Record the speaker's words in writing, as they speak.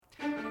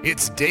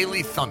It's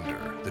Daily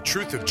Thunder, the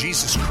truth of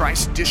Jesus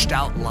Christ dished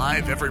out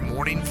live every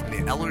morning from the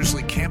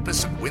Ellerslie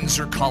campus in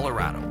Windsor,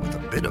 Colorado, with a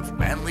bit of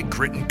manly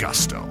grit and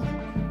gusto.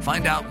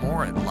 Find out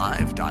more at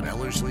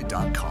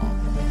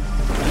live.ellerslie.com.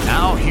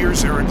 Now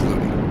here's Eric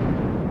Ludy.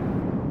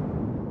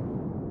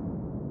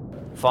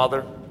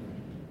 Father,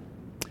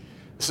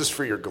 this is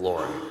for your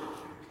glory.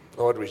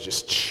 Lord, we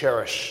just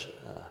cherish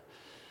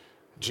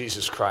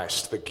Jesus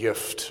Christ, the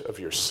gift of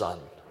your Son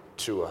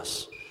to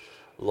us.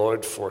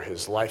 Lord, for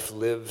his life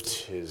lived,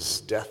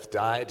 his death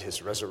died,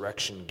 his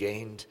resurrection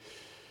gained.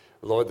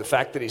 Lord, the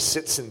fact that he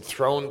sits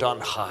enthroned on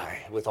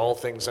high with all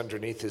things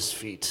underneath his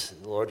feet.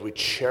 Lord, we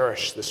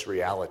cherish this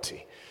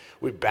reality.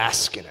 We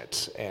bask in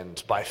it,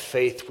 and by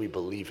faith we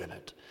believe in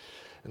it.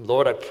 And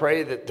Lord, I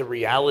pray that the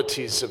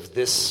realities of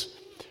this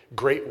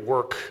great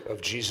work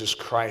of Jesus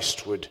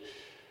Christ would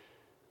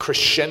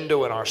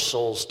crescendo in our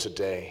souls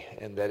today,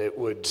 and that it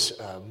would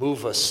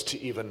move us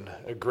to even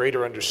a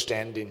greater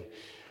understanding,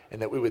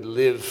 and that we would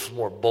live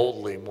more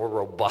boldly, more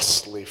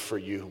robustly for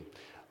you.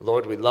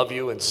 Lord, we love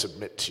you and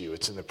submit to you.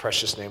 It's in the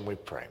precious name we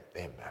pray.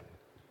 Amen.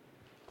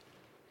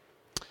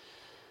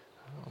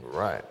 All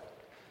right.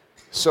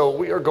 So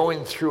we are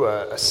going through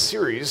a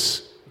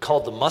series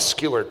called the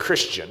Muscular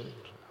Christian.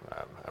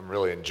 I'm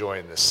really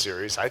enjoying this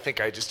series. I think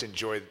I just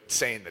enjoy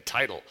saying the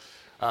title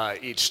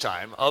each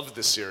time of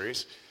the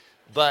series.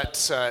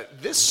 But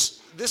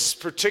this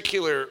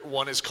particular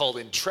one is called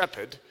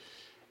Intrepid.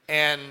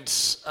 And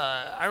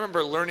I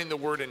remember learning the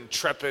word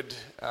intrepid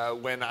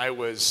when I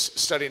was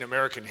studying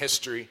American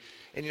history.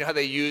 And you know how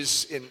they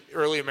use, in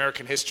early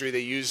American history,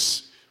 they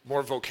use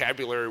more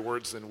vocabulary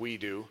words than we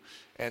do.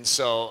 And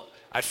so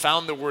I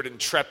found the word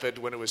intrepid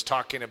when it was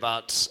talking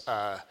about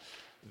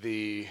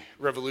the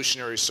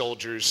revolutionary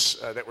soldiers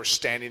that were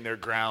standing their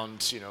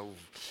ground, you know,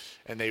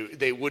 and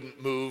they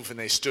wouldn't move and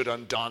they stood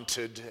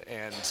undaunted.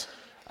 And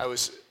I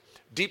was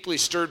deeply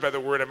stirred by the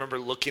word. I remember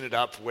looking it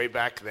up way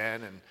back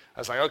then, and I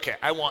was like, okay,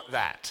 I want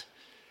that.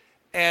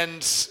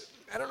 And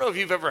I don't know if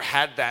you've ever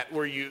had that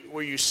where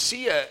you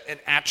see an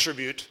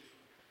attribute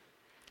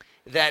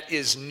that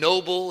is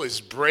noble, is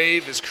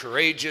brave, is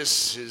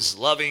courageous, is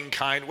loving,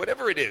 kind,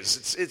 whatever it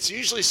is. It's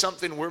usually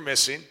something we're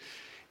missing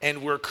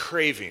and we're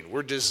craving,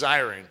 we're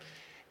desiring.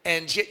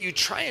 And yet you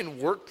try and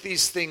work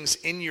these things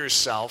in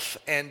yourself,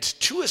 and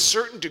to a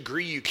certain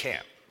degree you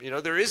can. You know,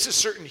 there is a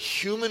certain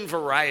human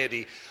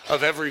variety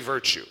of every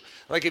virtue.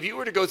 Like if you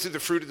were to go through the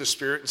fruit of the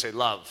Spirit and say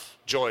love,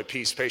 joy,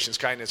 peace, patience,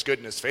 kindness,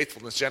 goodness,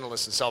 faithfulness,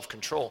 gentleness, and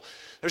self-control,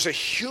 there's a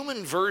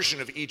human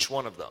version of each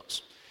one of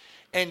those.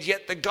 And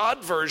yet the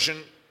God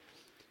version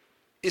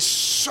is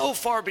so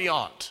far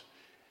beyond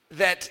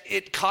that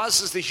it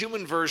causes the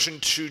human version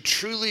to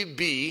truly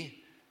be,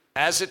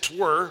 as it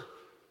were,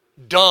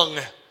 dung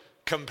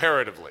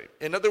comparatively.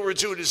 In other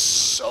words, it is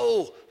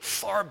so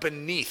far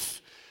beneath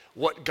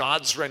what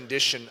God's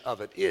rendition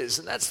of it is.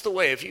 And that's the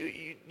way, if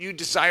you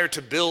desire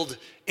to build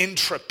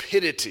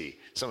intrepidity,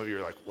 some of you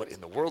are like, what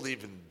in the world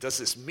even does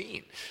this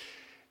mean?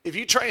 If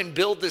you try and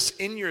build this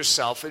in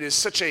yourself, it is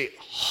such a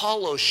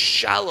hollow,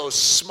 shallow,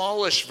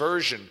 smallish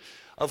version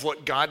of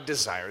what God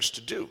desires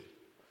to do.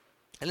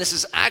 And this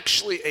is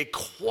actually a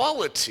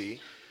quality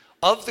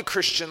of the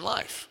Christian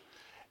life.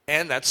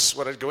 And that's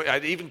what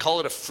I'd even call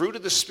it a fruit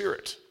of the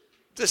Spirit.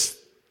 This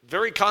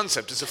very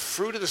concept is a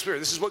fruit of the Spirit.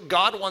 This is what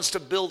God wants to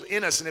build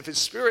in us. And if his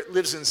Spirit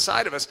lives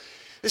inside of us,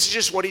 this is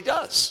just what he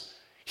does.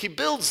 He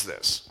builds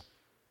this.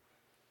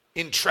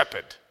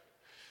 Intrepid.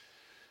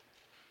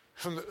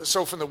 From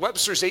the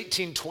Webster's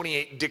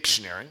 1828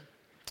 dictionary,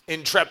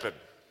 intrepid,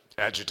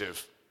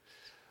 adjective,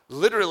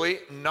 literally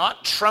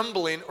not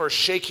trembling or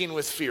shaking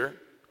with fear,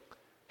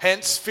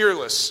 hence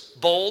fearless,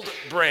 bold,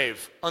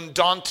 brave,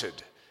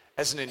 undaunted,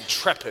 as an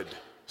intrepid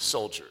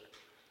soldier.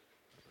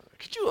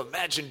 Could you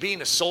imagine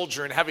being a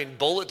soldier and having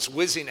bullets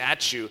whizzing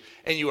at you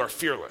and you are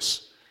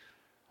fearless?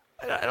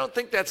 I don't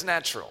think that's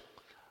natural.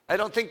 I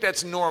don't think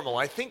that's normal.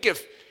 I think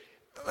if,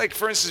 like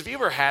for instance, if you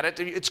ever had it,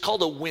 it's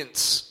called a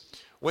wince.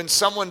 When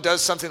someone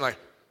does something like,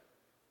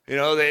 you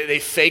know, they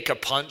fake a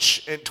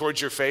punch towards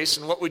your face,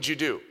 and what would you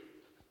do?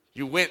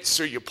 You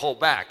wince or you pull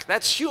back.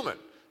 That's human.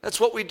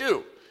 That's what we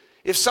do.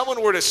 If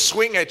someone were to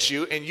swing at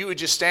you and you would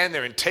just stand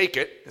there and take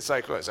it, it's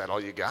like, well, is that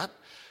all you got?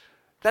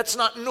 That's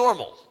not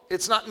normal.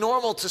 It's not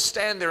normal to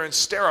stand there and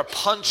stare a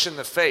punch in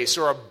the face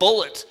or a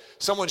bullet.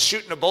 Someone's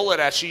shooting a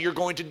bullet at you, you're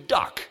going to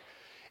duck.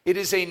 It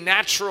is a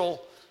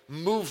natural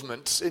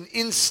movement, an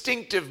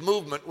instinctive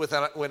movement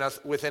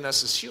within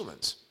us as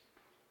humans.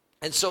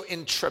 And so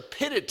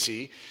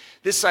intrepidity,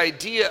 this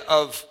idea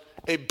of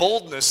a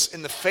boldness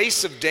in the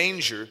face of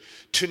danger,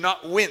 to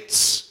not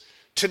wince,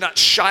 to not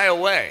shy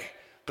away,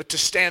 but to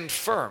stand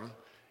firm,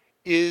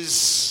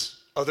 is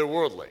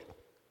otherworldly.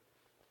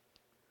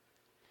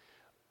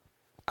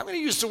 I'm going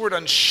to use the word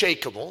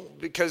unshakable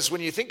because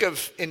when you think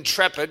of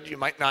intrepid, you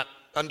might not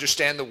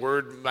understand the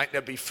word, might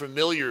not be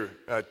familiar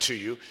to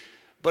you,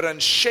 but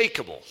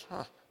unshakable.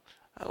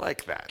 I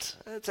like that.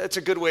 That's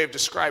a good way of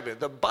describing it.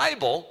 The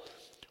Bible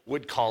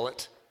would call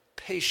it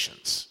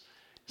patience.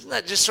 Isn't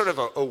that just sort of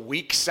a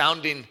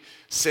weak-sounding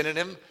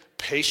synonym?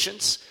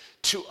 Patience.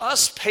 To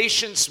us,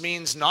 patience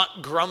means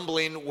not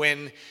grumbling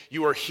when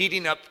you are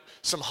heating up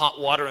some hot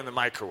water in the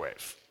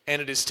microwave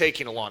and it is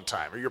taking a long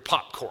time, or your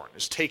popcorn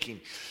is taking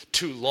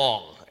too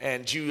long,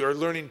 and you are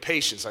learning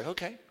patience. Like,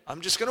 okay,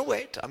 I'm just going to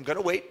wait. I'm going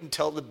to wait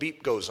until the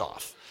beep goes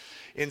off,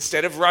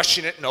 instead of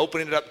rushing it and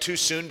opening it up too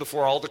soon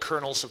before all the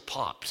kernels have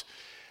popped.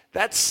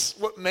 That's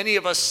what many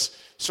of us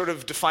sort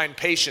of define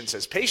patience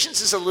as.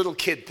 Patience is a little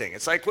kid thing.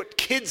 It's like what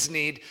kids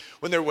need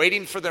when they're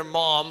waiting for their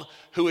mom,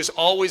 who is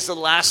always the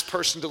last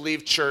person to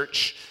leave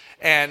church,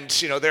 and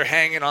they're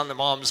hanging on the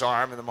mom's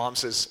arm, and the mom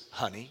says,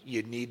 honey,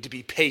 you need to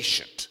be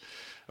patient.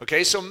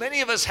 Okay, so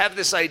many of us have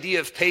this idea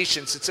of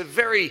patience. It's a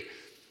very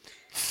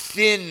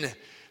thin,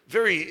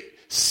 very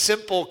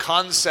simple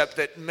concept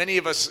that many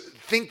of us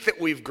think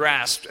that we've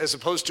grasped, as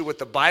opposed to what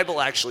the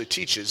Bible actually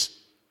teaches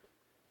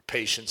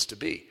patience to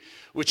be,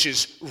 which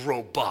is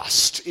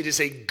robust. It is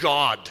a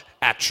God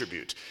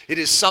attribute. It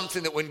is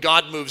something that when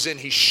God moves in,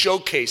 he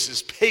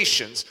showcases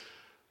patience.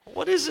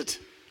 What is it?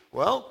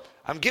 Well,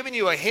 I'm giving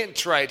you a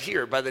hint right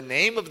here by the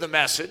name of the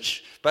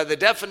message, by the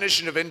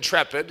definition of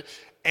intrepid,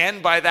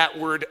 and by that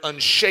word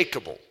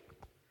unshakable.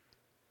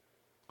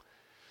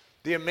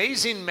 The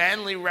amazing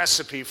manly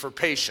recipe for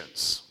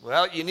patience.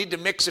 Well, you need to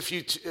mix a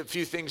few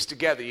things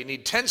together. You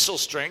need tensile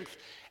strength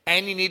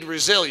and you need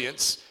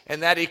resilience,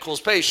 and that equals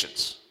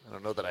patience. I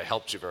don't know that I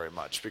helped you very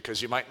much,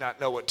 because you might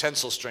not know what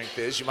tensile strength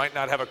is. You might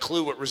not have a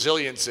clue what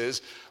resilience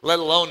is, let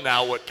alone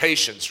now what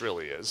patience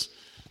really is.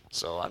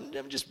 So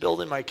I'm just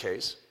building my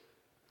case.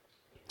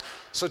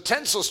 So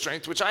tensile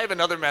strength, which I have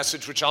another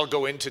message which I'll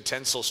go into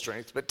tensile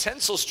strength, but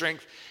tensile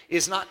strength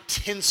is not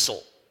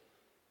tinsel,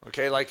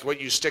 okay, like what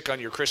you stick on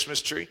your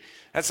Christmas tree.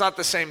 That's not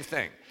the same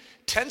thing.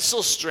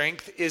 Tensile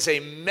strength is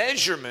a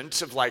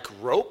measurement of like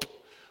rope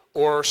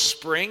or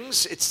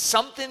springs. It's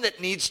something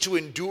that needs to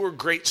endure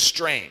great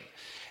strain.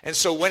 And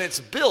so when it's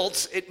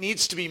built, it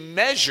needs to be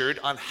measured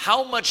on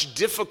how much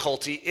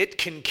difficulty it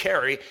can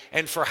carry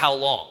and for how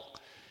long.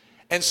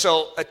 And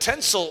so a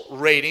tensile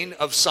rating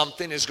of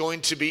something is going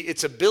to be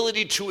its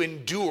ability to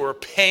endure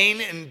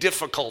pain and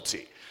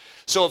difficulty.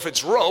 So if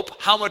it's rope,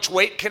 how much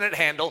weight can it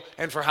handle,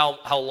 and for how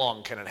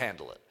long can it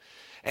handle it?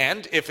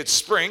 And if it's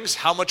springs,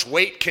 how much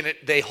weight can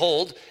they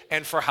hold,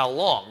 and for how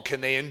long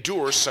can they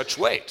endure such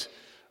weight?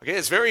 Okay,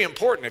 it's very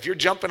important. If you're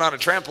jumping on a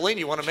trampoline,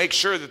 you want to make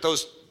sure that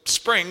those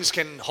springs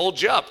can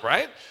hold you up,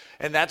 right?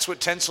 And that's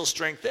what tensile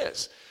strength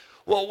is.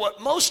 Well, what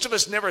most of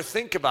us never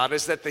think about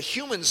is that the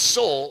human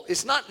soul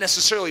is not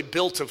necessarily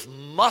built of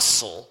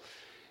muscle.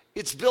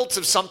 It's built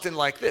of something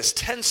like this,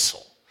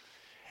 tensile.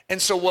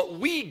 And so what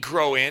we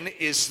grow in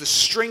is the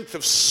strength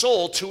of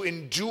soul to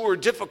endure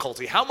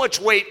difficulty. How much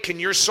weight can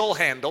your soul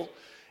handle,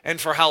 and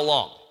for how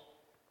long?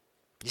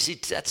 You see,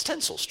 that's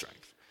tensile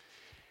strength.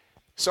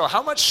 So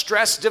how much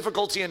stress,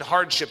 difficulty, and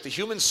hardship the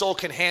human soul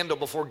can handle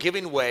before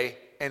giving way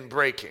and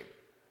breaking.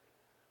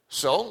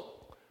 So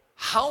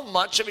how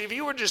much, if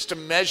you were just to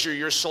measure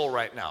your soul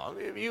right now,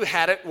 if you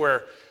had it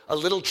where a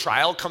little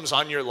trial comes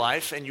on your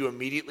life and you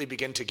immediately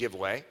begin to give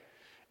way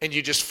and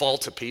you just fall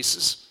to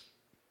pieces.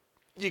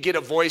 You get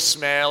a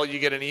voicemail, you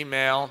get an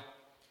email,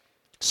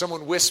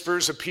 someone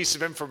whispers a piece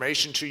of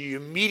information to you, you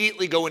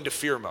immediately go into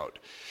fear mode.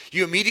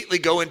 You immediately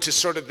go into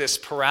sort of this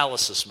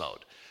paralysis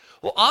mode.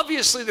 Well,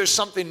 obviously there's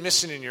something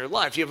missing in your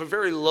life. You have a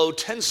very low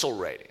tensile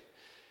rating.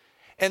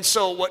 And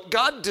so what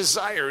God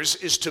desires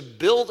is to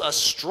build us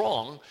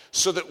strong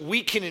so that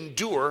we can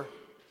endure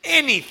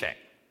anything.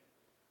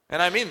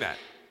 And I mean that.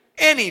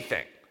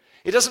 Anything.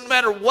 It doesn't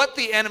matter what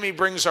the enemy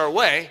brings our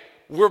way,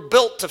 we're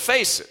built to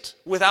face it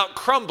without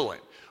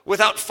crumbling,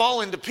 without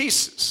falling to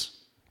pieces.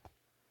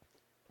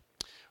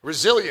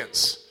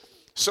 Resilience.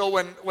 So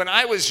when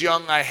I was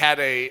young,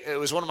 it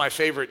was one of my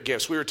favorite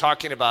gifts. We were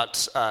talking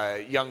about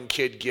young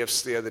kid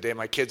gifts the other day.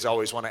 My kids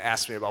always want to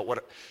ask me about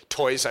what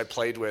toys I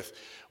played with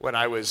when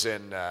I was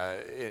in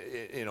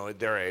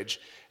their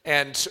age.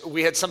 And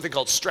we had something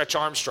called Stretch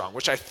Armstrong,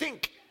 which I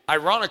think,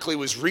 ironically,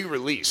 was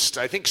re-released.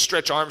 I think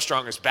Stretch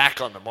Armstrong is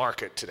back on the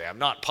market today. I'm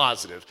not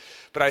positive.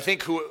 But I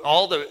think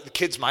all the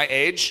kids my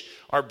age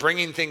are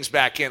bringing things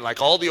back in,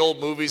 like all the old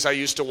movies I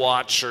used to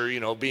watch are,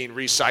 being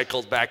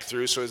recycled back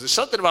through. So there's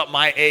something about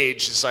my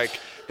age. It's like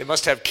they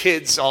must have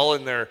kids all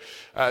in their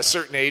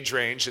certain age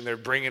range, and they're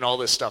bringing all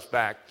this stuff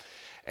back.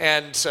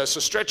 And so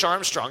Stretch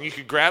Armstrong, you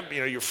could grab,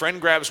 your friend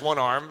grabs one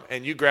arm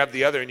and you grab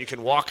the other, and you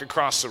can walk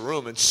across the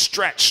room and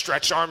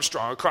Stretch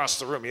Armstrong across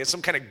the room. He had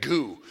some kind of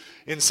goo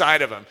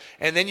inside of him.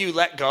 And then you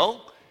let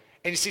go.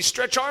 And you see,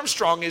 Stretch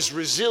Armstrong is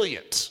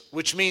resilient,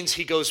 which means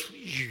he goes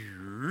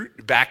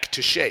back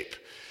to shape.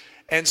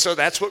 And so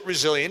that's what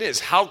resilient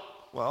is.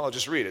 I'll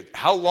just read it.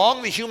 How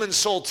long the human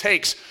soul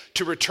takes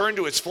to return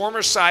to its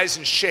former size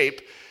and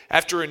shape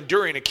after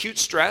enduring acute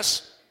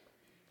stress,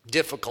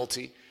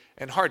 difficulty,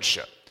 and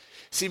hardship.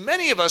 See,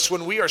 many of us,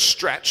 when we are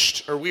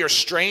stretched or we are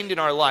strained in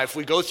our life,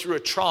 we go through a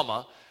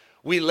trauma,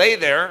 we lay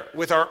there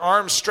with our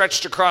arms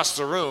stretched across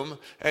the room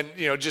and,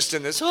 just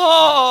in this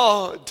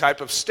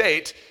type of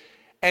state,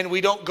 and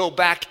we don't go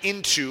back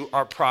into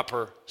our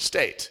proper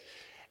state.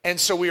 And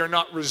so we are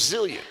not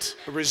resilient.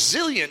 A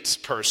resilient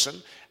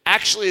person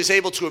actually is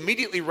able to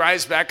immediately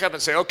rise back up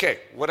and say, okay,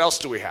 what else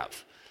do we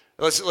have?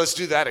 Let's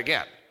do that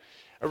again.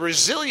 A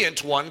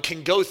resilient one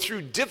can go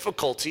through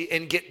difficulty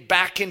and get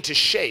back into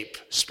shape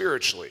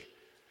spiritually.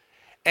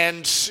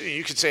 And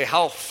you could say,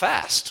 how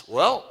fast?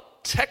 Well,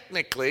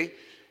 technically,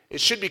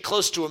 it should be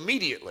close to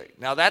immediately.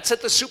 Now, that's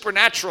at the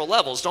supernatural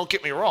levels, don't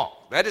get me wrong.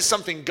 That is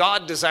something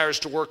God desires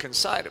to work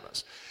inside of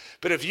us.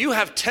 But if you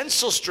have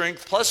tensile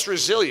strength plus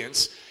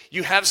resilience,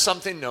 you have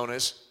something known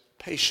as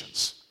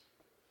patience.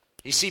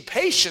 You see,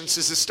 patience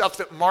is the stuff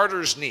that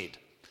martyrs need.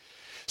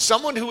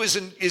 Someone who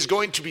is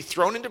going to be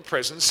thrown into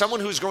prison,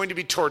 someone who is going to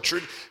be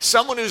tortured,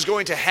 someone who is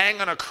going to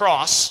hang on a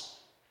cross,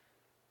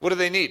 what do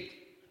they need?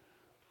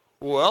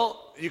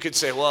 Well, you could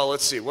say, well,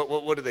 let's see,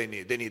 what do they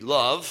need? They need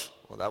love.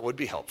 Well, that would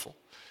be helpful.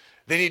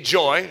 They need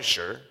joy,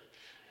 sure.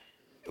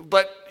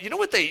 But you know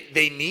what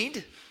they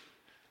need?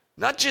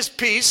 Not just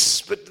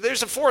peace, but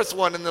there's a fourth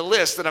one in the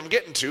list that I'm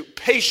getting to,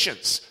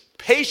 patience.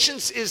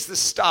 Patience is the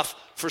stuff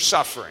for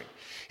suffering.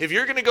 If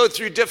you're going to go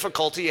through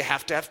difficulty, you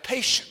have to have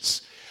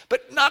patience.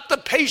 But not the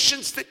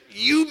patience that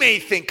you may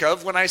think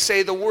of when I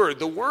say the word.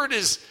 The word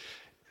is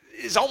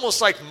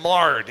almost like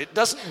marred. It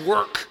doesn't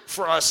work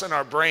for us in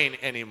our brain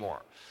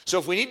anymore. So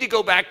if we need to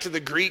go back to the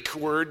Greek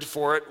word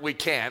for it, we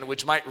can,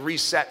 which might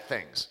reset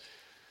things.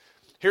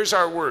 Here's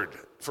our word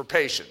for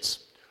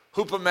patience,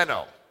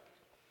 hupomeno.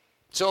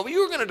 So if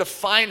you were going to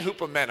define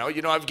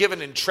hupomeno, I've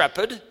given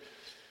intrepid.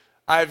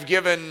 I've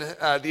given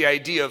the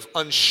idea of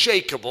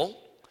unshakable.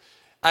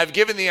 I've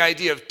given the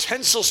idea of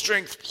tensile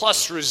strength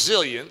plus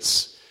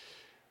resilience.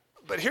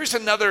 But here's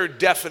another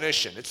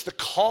definition. It's the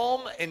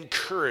calm and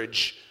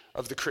courage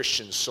of the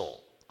Christian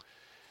soul.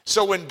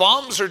 So when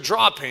bombs are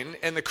dropping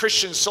and the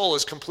Christian soul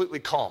is completely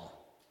calm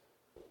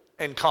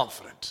and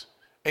confident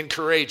and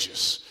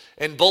courageous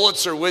and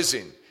bullets are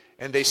whizzing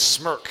and they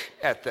smirk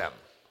at them.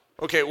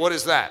 Okay, what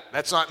is that?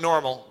 That's not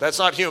normal. That's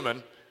not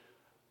human.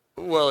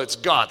 Well, it's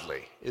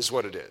godly is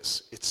what it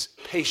is. It's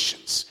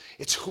patience.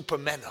 It's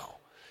hupomeno.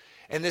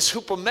 And this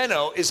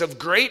hupomeno is of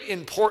great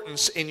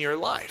importance in your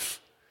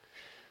life.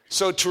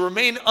 So to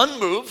remain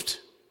unmoved,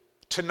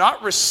 to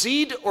not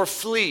recede or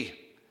flee,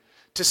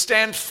 to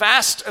stand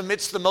fast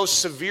amidst the most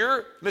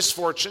severe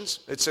misfortunes.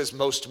 It says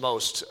most,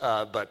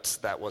 but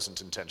that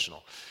wasn't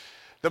intentional.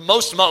 The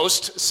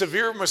most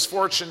severe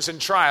misfortunes and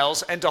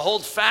trials, and to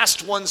hold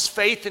fast one's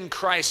faith in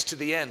Christ to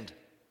the end.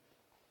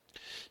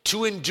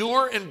 To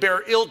endure and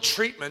bear ill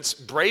treatments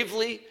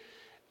bravely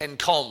and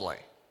calmly.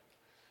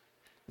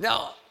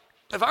 Now,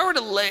 if I were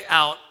to lay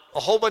out a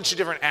whole bunch of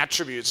different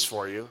attributes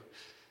for you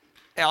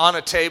on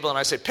a table and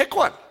I say, pick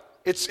one.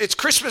 It's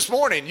Christmas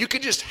morning. You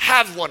can just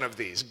have one of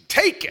these.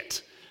 Take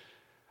it.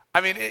 I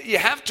mean, you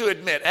have to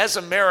admit, as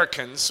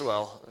Americans,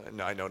 well,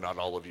 no, I know not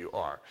all of you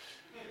are.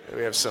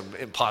 We have some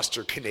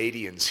imposter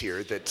Canadians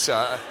here that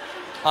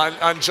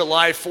on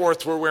July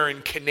 4th we're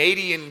wearing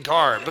Canadian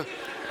garb,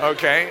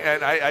 okay?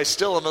 And I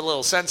still am a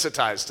little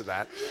sensitized to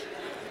that.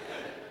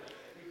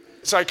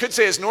 So I could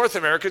say as North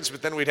Americans,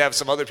 but then we'd have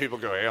some other people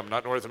go, hey, I'm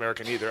not North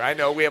American either. I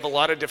know we have a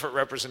lot of different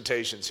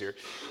representations here.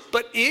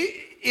 But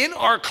in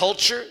our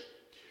culture,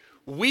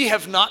 we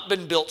have not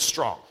been built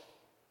strong.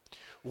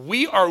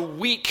 We are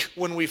weak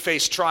when we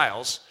face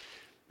trials.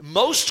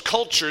 Most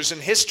cultures in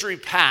history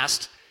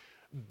past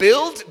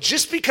build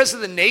just because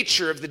of the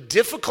nature of the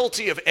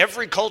difficulty of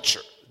every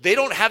culture. They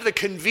don't have the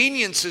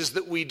conveniences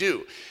that we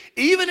do.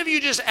 Even if you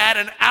just add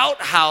an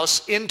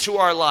outhouse into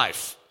our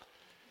life,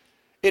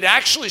 it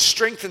actually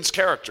strengthens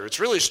character. It's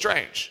really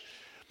strange.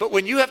 But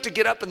when you have to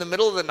get up in the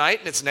middle of the night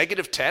and it's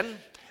 -10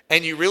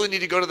 and you really need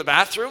to go to the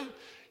bathroom,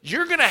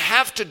 you're going to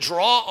have to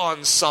draw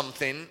on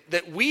something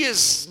that we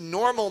as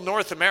normal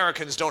North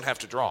Americans don't have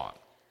to draw on.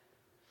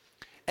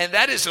 And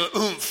that is a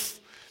oomph,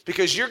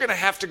 because you're going to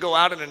have to go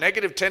out in a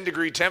 -10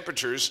 degree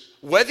temperatures,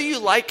 whether you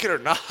like it or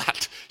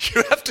not.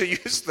 You have to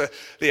use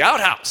the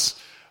outhouse.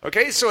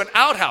 Okay, so an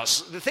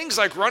outhouse, the things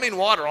like running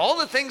water, all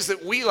the things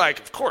that we like,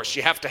 of course,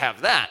 you have to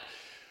have that.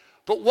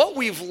 But what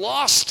we've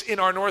lost in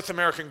our North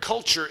American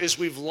culture is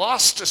we've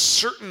lost a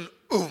certain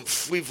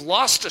oomph. We've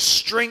lost a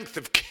strength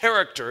of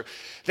character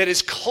that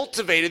is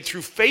cultivated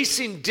through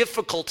facing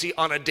difficulty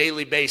on a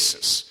daily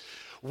basis.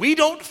 We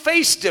don't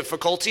face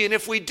difficulty, and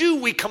if we do,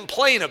 we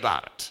complain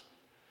about it.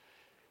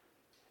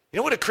 You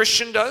know what a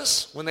Christian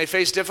does when they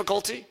face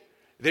difficulty?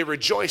 They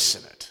rejoice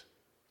in it.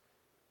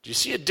 Do you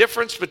see a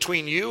difference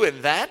between you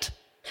and that?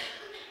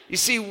 You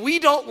see, we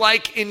don't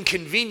like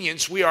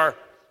inconvenience. We are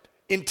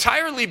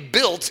entirely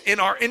built in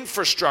our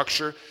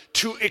infrastructure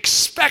to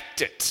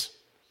expect it.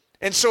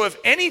 And so if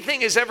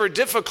anything is ever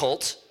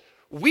difficult,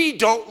 we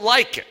don't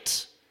like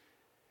it.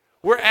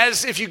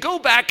 Whereas if you go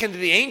back into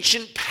the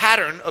ancient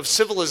pattern of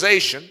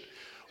civilization,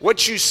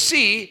 what you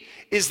see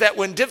is that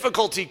when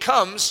difficulty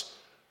comes,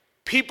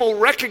 people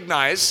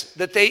recognize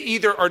that they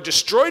either are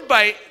destroyed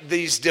by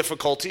these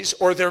difficulties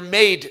or they're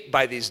made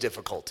by these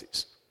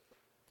difficulties.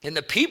 And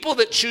the people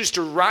that choose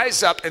to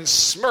rise up and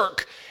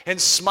smirk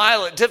and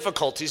smile at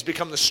difficulties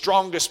become the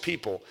strongest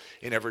people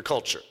in every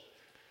culture.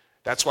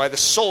 That's why the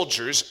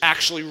soldiers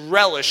actually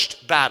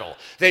relished battle.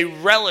 They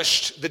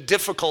relished the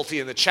difficulty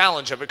and the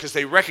challenge of it because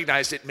they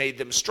recognized it made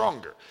them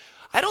stronger.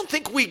 I don't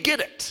think we get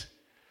it.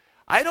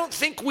 I don't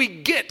think we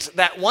get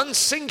that one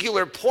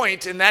singular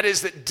point, and that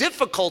is that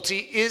difficulty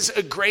is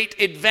a great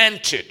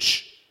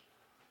advantage.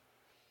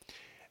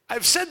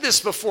 I've said this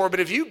before,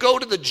 but if you go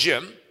to the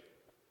gym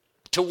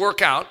to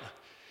work out,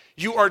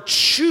 you are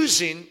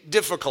choosing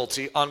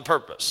difficulty on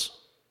purpose.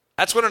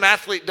 That's what an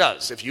athlete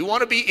does. If you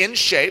want to be in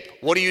shape,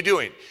 what are you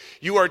doing?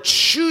 You are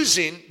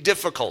choosing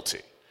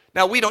difficulty.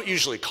 Now, we don't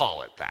usually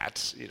call it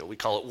that. We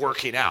call it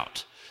working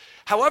out.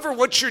 However,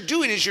 what you're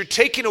doing is you're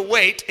taking a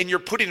weight and you're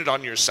putting it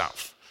on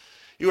yourself.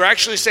 You are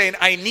actually saying,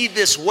 I need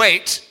this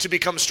weight to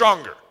become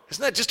stronger.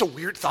 Isn't that just a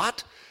weird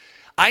thought?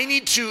 I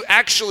need to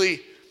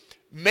actually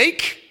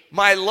make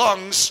my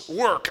lungs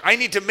work. I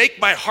need to make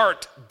my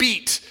heart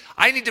beat.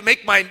 I need to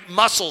make my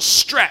muscles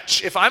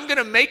stretch. If I'm going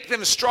to make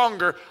them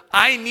stronger,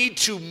 I need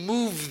to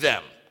move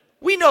them.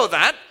 We know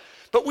that,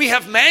 but we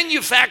have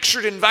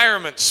manufactured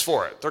environments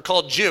for it. They're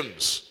called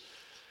gyms,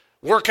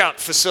 workout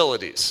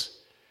facilities.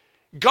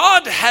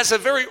 God has a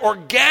very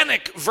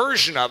organic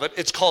version of it.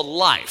 It's called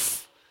life.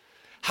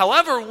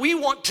 However, we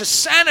want to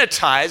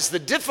sanitize the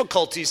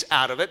difficulties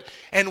out of it,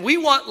 and we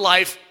want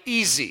life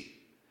easy.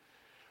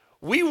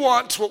 We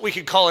want what we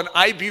could call an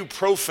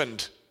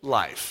ibuprofen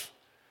life,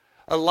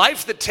 a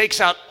life that takes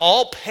out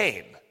all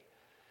pain.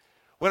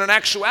 When in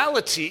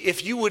actuality,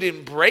 if you would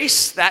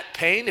embrace that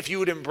pain, if you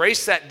would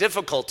embrace that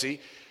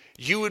difficulty,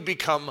 you would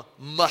become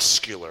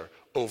muscular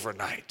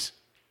overnight.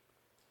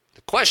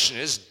 The question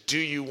is, do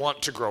you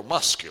want to grow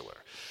muscular?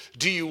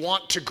 Do you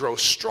want to grow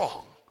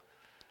strong?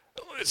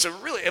 It's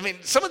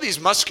some of these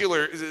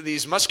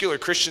muscular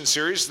Christian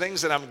series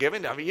things that I'm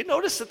giving, you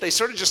notice that they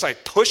sort of just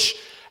like push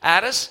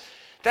at us?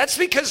 That's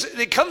because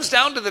it comes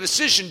down to the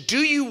decision, do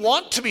you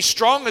want to be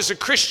strong as a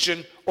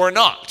Christian or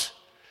not?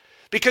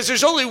 Because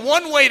there's only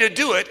one way to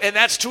do it, and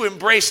that's to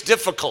embrace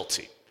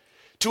difficulty,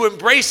 to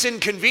embrace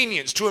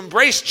inconvenience, to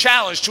embrace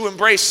challenge, to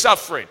embrace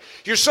suffering.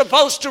 You're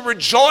supposed to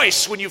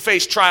rejoice when you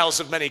face trials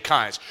of many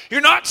kinds. You're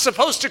not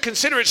supposed to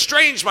consider it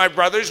strange, my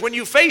brothers, when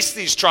you face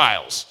these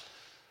trials.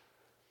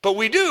 But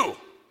we do.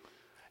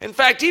 In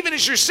fact, even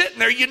as you're sitting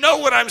there, you know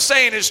what I'm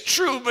saying is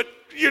true, but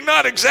you're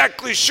not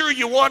exactly sure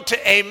you want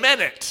to amen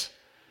it.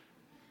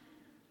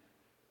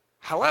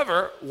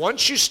 However,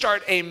 once you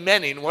start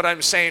amening, what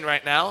I'm saying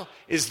right now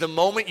is the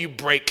moment you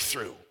break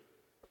through.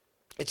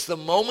 It's the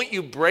moment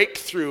you break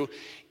through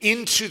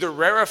into the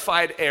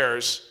rarefied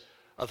airs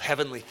of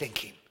heavenly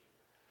thinking.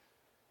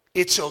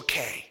 It's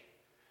okay.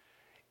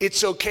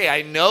 It's okay.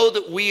 I know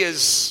that we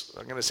as,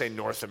 I'm going to say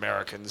North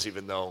Americans,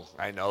 even though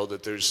I know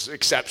that there's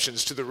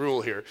exceptions to the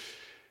rule here.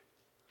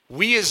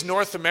 We as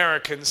North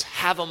Americans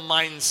have a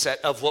mindset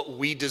of what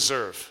we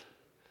deserve.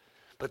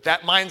 But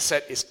that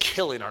mindset is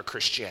killing our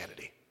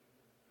Christianity.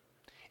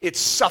 It's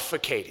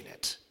suffocating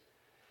it.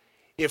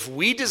 If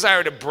we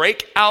desire to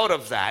break out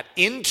of that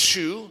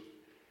into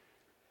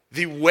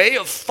the way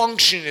of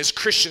functioning as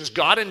Christians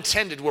God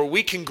intended, where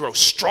we can grow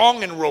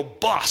strong and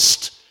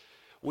robust,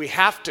 we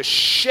have to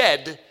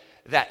shed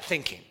that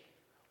thinking.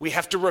 We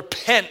have to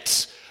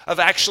repent of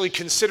actually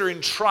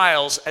considering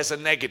trials as a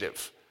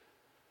negative.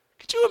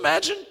 Could you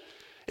imagine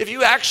if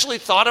you actually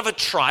thought of a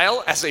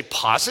trial as a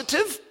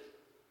positive?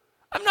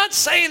 I'm not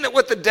saying that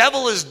what the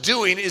devil is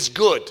doing is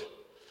good.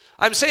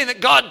 I'm saying that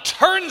God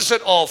turns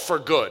it all for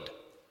good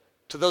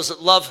to those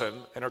that love him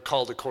and are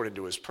called according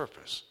to his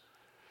purpose.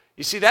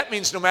 You see, that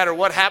means no matter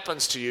what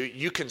happens to you,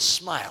 you can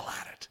smile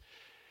at it.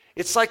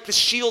 It's like the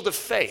shield of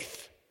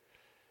faith.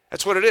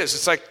 That's what it is.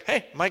 It's like,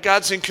 hey, my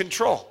God's in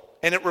control.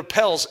 And it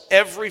repels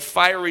every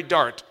fiery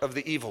dart of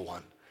the evil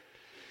one.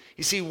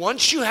 You see,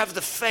 once you have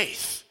the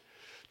faith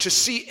to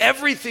see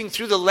everything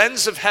through the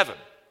lens of heaven,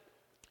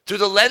 through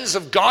the lens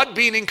of God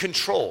being in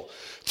control,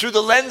 through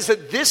the lens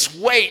that this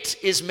weight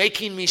is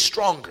making me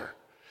stronger,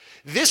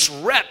 this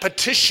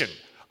repetition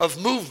of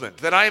movement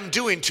that I am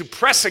doing to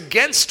press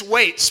against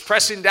weights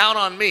pressing down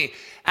on me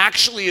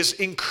actually is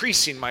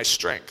increasing my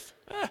strength.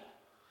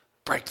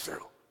 Breakthrough.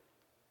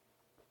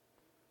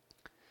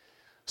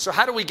 So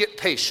how do we get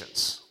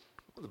patience?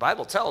 Well, the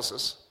Bible tells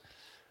us.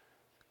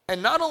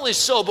 And not only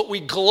so, but we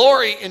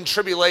glory in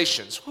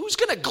tribulations. Who's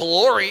going to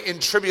glory in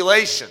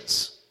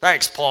tribulations?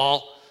 Thanks,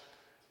 Paul.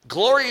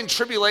 Glory in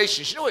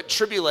tribulations. You know what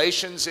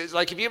tribulations is?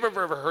 Like, have you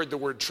ever heard the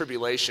word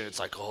tribulation? It's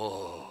like,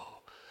 oh,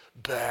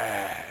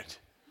 bad.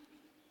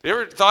 You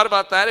ever thought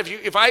about that?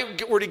 If I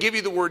were to give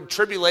you the word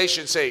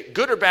tribulation, say,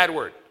 good or bad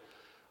word?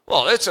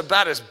 Well, it's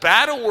about as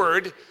bad a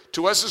word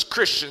to us as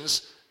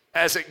Christians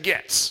as it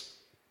gets.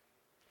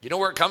 You know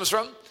where it comes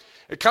from?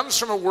 It comes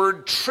from a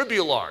word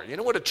tribular. You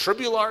know what a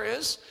tribular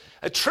is?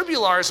 A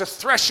tribular is a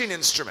threshing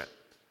instrument.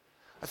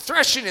 A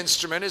threshing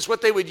instrument is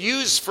what they would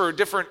use for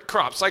different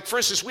crops. Like, for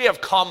instance, we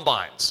have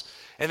combines,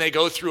 and they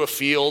go through a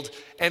field,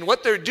 and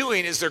what they're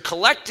doing is they're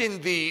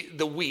collecting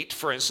the wheat,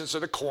 for instance, or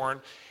the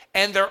corn,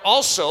 and they're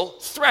also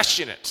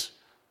threshing it.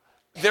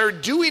 They're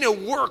doing a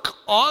work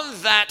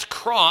on that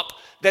crop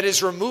that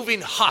is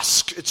removing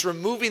husk. It's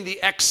removing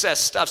the excess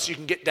stuff so you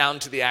can get down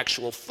to the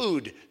actual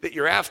food that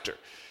you're after.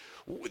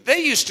 They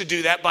used to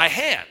do that by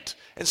hand.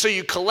 And so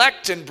you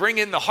collect and bring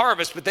in the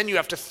harvest, but then you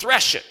have to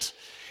thresh it.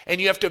 And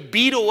you have to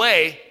beat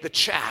away the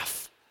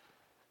chaff.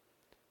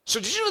 So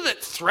did you know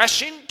that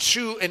threshing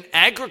to an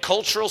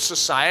agricultural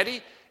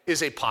society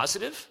is a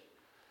positive?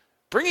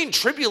 Bringing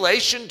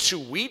tribulation to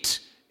wheat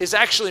is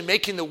actually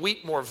making the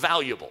wheat more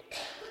valuable.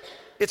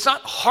 It's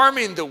not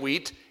harming the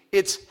wheat,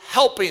 it's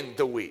helping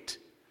the wheat.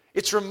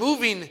 It's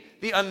removing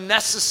the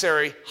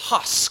unnecessary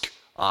husk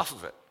off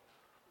of it.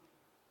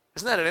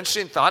 Isn't that an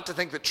interesting thought to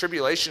think that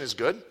tribulation is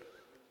good?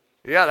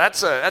 Yeah,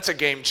 that's a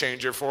game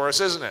changer for us,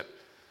 isn't it?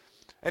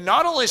 And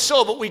not only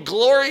so, but we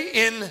glory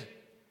in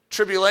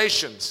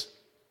tribulations.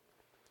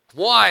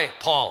 Why,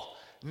 Paul?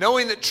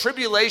 Knowing that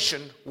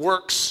tribulation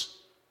works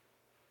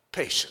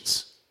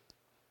patience.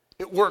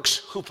 It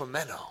works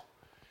hupomeno.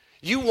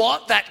 You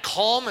want that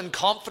calm and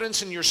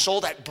confidence in your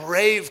soul, that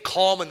brave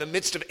calm in the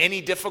midst of any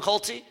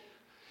difficulty?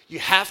 You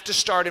have to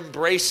start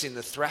embracing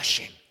the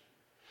threshing.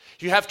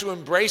 You have to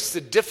embrace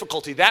the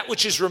difficulty, that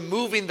which is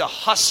removing the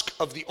husk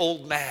of the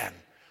old man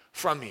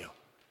from you.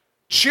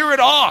 Cheer it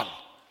on,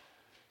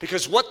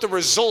 because what the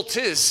result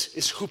is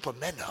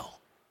hupomeno.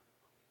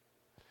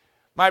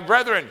 My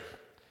brethren,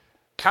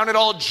 count it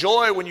all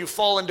joy when you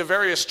fall into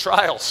various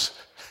trials.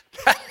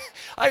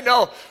 I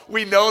know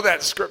we know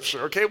that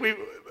scripture, okay?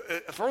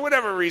 For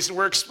whatever reason,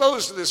 we're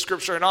exposed to this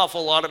scripture an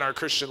awful lot in our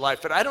Christian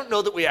life, but I don't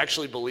know that we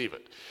actually believe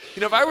it.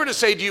 You know, if I were to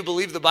say, do you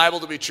believe the Bible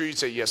to be true? You'd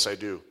say, yes, I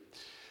do.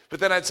 But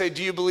then I'd say,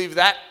 do you believe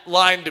that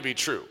line to be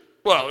true?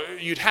 Well,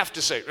 you'd have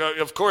to say,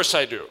 of course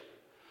I do.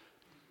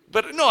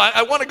 But no,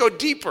 I want to go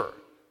deeper.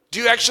 Do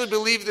you actually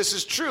believe this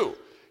is true?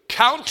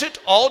 Count it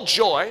all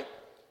joy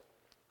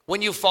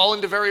when you fall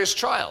into various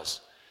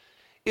trials.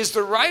 Is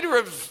the writer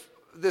of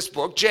this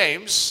book,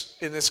 James,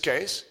 in this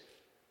case,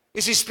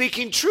 is he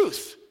speaking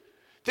truth?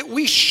 That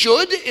we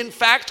should, in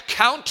fact,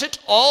 count it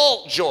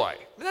all joy.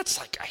 That's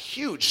like a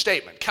huge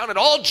statement. Count it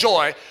all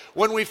joy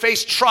when we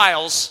face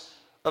trials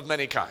of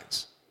many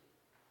kinds.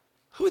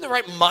 Who in the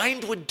right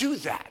mind would do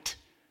that?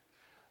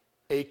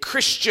 A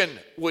Christian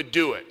would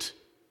do it.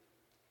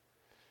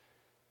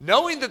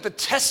 Knowing that the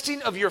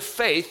testing of your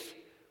faith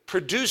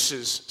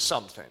produces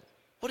something.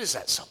 What is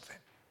that something?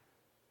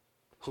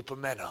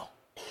 Hupomeno.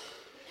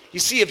 You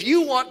see, if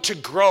you want to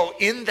grow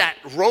in that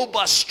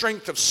robust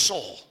strength of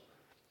soul,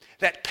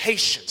 that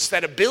patience,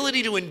 that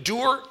ability to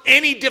endure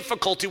any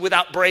difficulty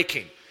without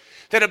breaking,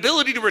 that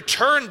ability to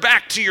return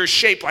back to your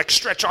shape like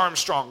Stretch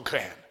Armstrong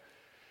can,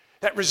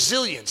 that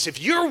resilience,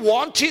 if you're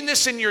wanting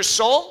this in your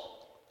soul,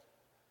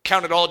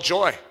 count it all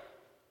joy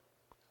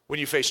when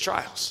you face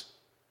trials.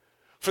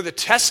 For the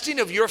testing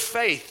of your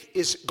faith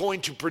is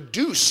going to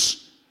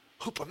produce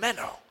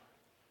hupomeno.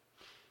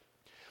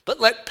 But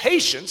let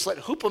patience, let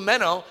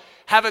hupomeno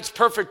have its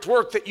perfect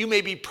work, that you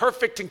may be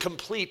perfect and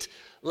complete,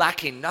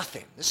 lacking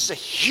nothing. This is a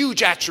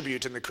huge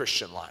attribute in the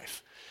Christian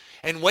life.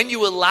 And when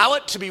you allow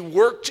it to be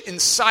worked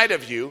inside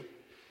of you,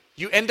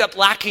 you end up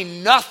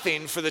lacking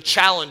nothing for the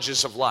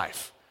challenges of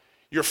life.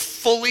 You're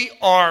fully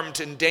armed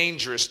and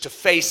dangerous to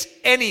face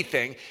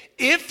anything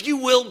if you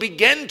will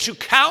begin to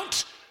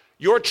count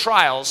your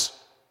trials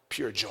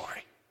pure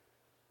joy.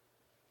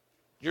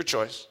 Your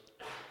choice.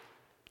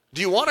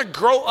 Do you want to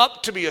grow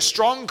up to be a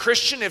strong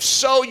Christian? If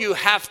so, you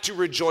have to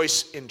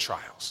rejoice in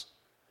trials.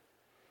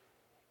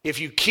 If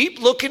you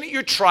keep looking at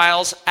your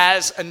trials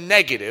as a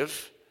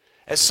negative,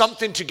 as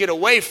something to get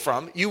away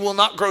from, you will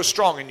not grow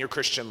strong in your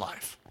Christian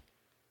life.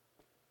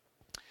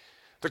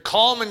 The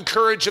calm and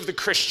courage of the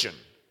Christian,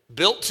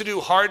 built to do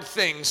hard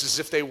things as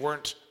if they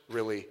weren't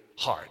really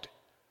hard.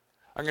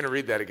 I'm going to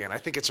read that again. I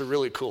think it's a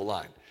really cool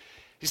line.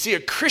 You see,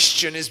 a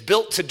Christian is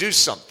built to do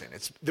something.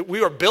 It's that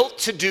we are built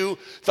to do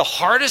the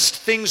hardest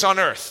things on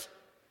earth.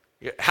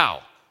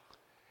 How?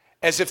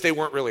 As if they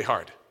weren't really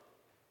hard.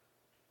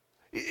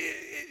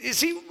 You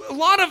see, a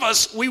lot of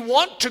us, we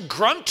want to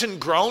grunt and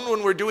groan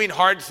when we're doing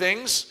hard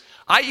things.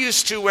 I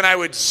used to when I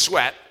would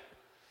sweat.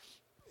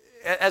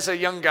 As a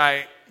young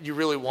guy, you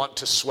really want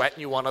to sweat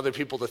and you want other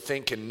people to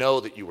think and know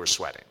that you were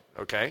sweating,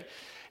 okay?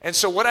 And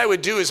so what I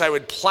would do is I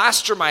would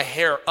plaster my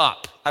hair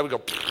up. I would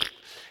go,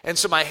 and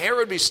so my hair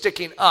would be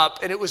sticking up,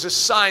 and it was a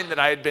sign that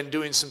I had been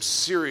doing some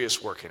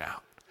serious working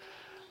out,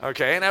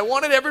 okay? And I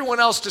wanted everyone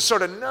else to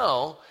sort of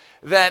know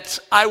that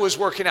I was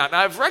working out.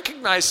 Now, I've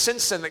recognized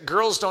since then that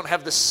girls don't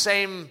have the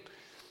same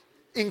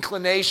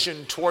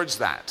inclination towards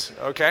that,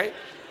 okay?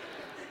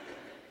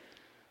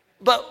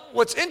 But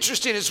what's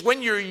interesting is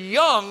when you're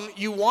young,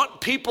 you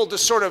want people to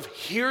sort of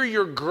hear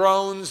your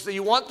groans, that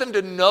you want them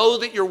to know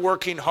that you're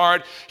working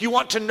hard. You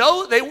want them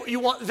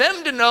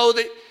to know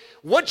that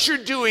what you're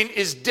doing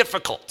is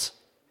difficult.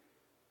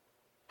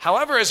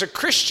 However, as a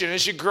Christian,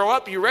 as you grow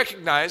up, you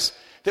recognize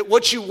that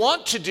what you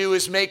want to do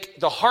is make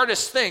the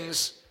hardest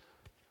things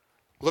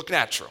look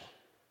natural.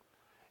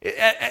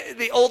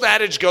 The old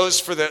adage goes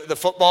for the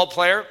football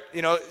player,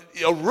 you know,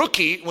 a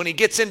rookie, when he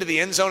gets into the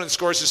end zone and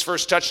scores his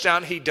first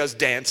touchdown, he does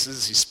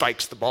dances, he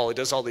spikes the ball, he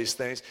does all these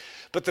things.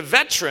 But the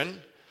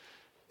veteran,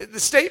 The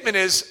statement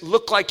is,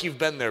 look like you've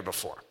been there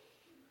before.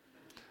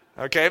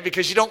 Okay?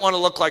 Because you don't want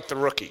to look like the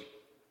rookie.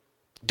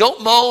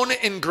 Don't moan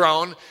and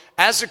groan.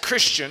 As a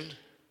Christian,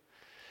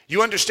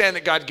 you understand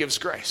that God gives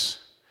grace.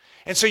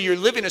 And so you're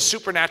living a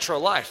supernatural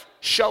life.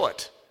 Show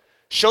it.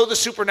 Show the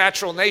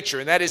supernatural nature,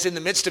 and that is in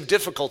the midst of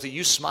difficulty,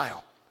 you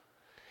smile.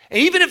 And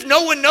even if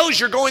no one knows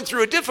you're going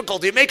through a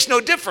difficulty, it makes no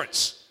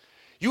difference.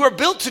 You are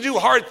built to do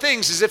hard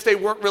things as if they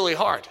weren't really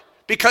hard.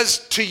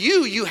 Because to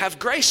you, you have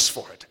grace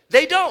for it.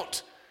 They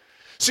don't.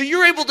 So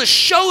you're able to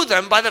show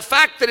them by the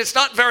fact that it's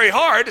not very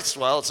hard. It's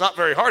not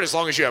very hard as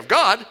long as you have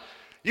God.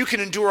 You can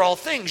endure all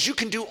things. You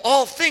can do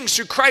all things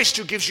through Christ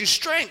who gives you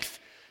strength.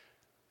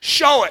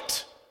 Show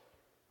it.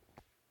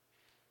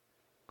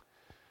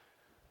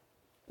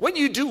 When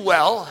you do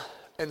well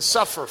and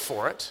suffer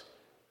for it,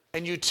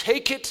 and you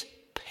take it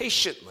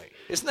patiently.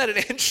 Isn't that an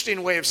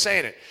interesting way of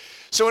saying it?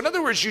 So in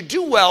other words, you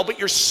do well, but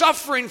you're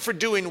suffering for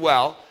doing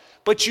well,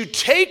 but you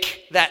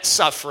take that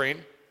suffering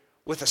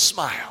with a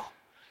smile.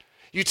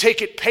 You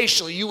take it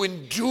patiently. You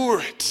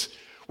endure it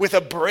with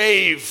a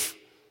brave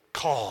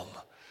calm.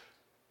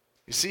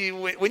 You see,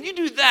 when you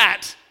do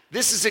that,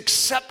 this is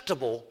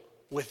acceptable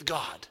with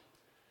God.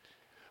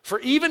 For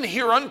even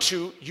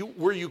hereunto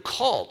were you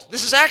called.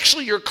 This is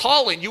actually your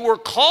calling. You were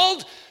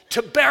called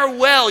to bear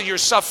well your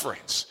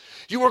sufferings.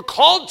 You were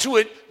called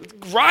to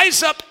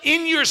rise up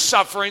in your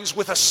sufferings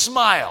with a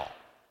smile.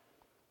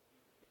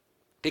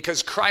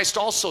 Because Christ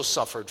also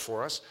suffered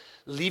for us,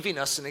 leaving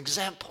us an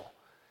example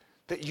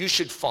that you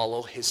should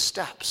follow his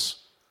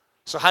steps.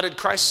 So how did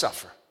Christ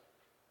suffer?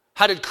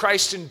 How did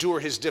Christ endure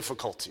his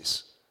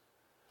difficulties?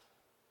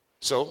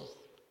 So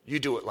you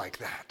do it like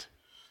that.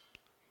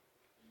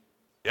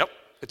 Yep,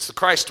 it's the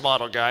Christ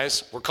model,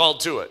 guys. We're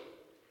called to it.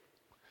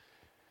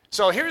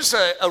 So here's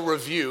a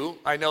review.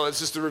 I know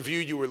this is the review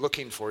you were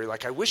looking for. You're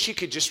like, I wish you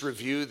could just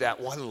review that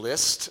one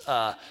list.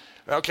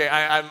 Okay,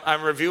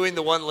 I'm reviewing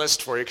the one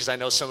list for you because I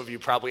know some of you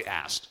probably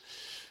asked.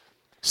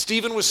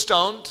 Stephen was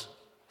stoned.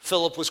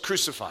 Philip was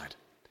crucified.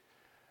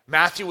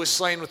 Matthew was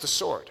slain with the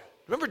sword.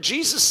 Remember,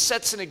 Jesus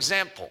sets an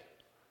example.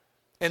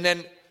 And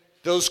then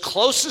those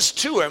closest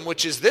to him,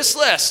 which is this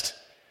list,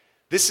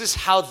 this is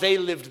how they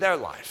lived their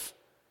life.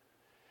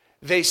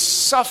 They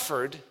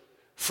suffered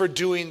for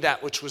doing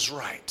that which was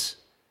right.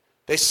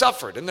 They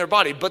suffered in their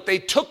body, but they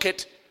took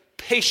it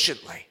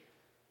patiently.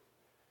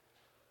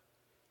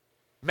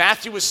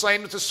 Matthew was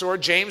slain with the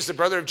sword. James, the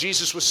brother of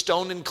Jesus, was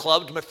stoned and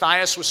clubbed.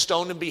 Matthias was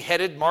stoned and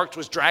beheaded. Mark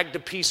was dragged to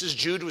pieces.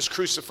 Jude was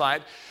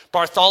crucified.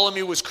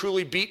 Bartholomew was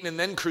cruelly beaten and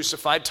then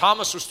crucified.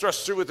 Thomas was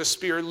thrust through with a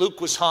spear. Luke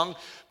was hung.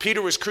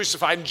 Peter was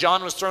crucified. And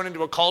John was thrown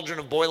into a cauldron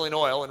of boiling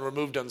oil and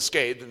removed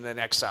unscathed and then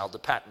exiled to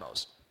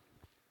Patmos.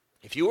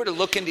 If you were to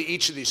look into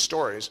each of these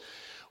stories,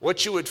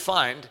 what you would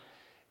find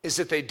is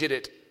that they did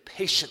it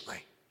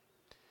patiently.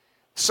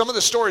 Some of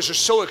the stories are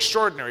so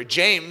extraordinary.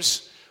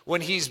 James,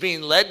 when he's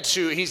being led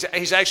to,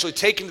 he's actually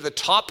taken to the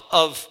top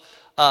of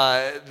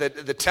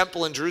the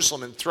temple in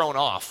Jerusalem and thrown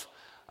off.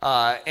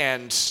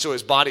 And so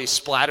his body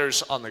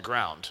splatters on the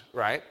ground,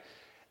 right?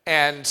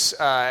 And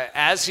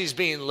as he's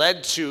being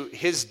led to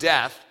his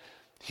death,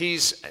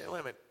 wait a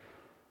minute.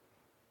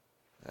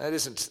 That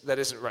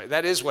isn't right.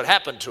 That is what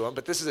happened to him,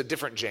 but this is a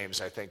different James,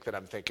 I think, that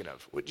I'm thinking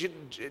of.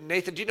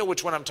 Nathan, do you know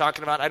which one I'm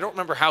talking about? I don't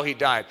remember how he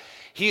died.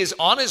 He is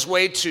on his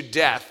way to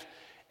death,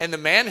 and the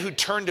man who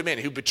turned him in,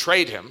 who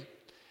betrayed him,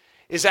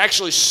 is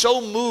actually so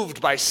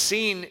moved by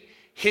seeing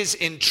his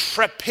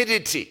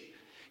intrepidity,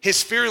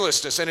 his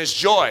fearlessness, and his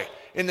joy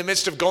in the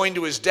midst of going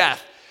to his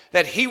death,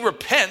 that he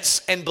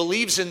repents and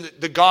believes in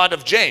the God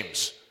of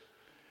James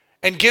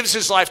and gives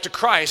his life to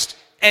Christ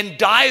and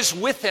dies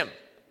with him.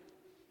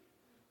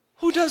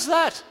 Who does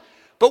that?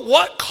 But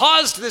what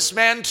caused this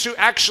man to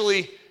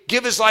actually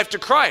give his life to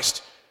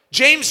Christ?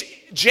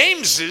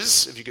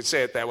 James's, if you could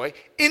say it that way,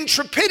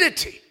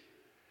 intrepidity.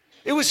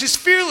 It was his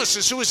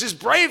fearlessness. It was his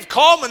brave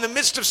calm in the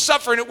midst of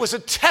suffering. It was a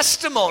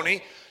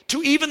testimony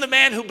to even the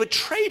man who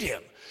betrayed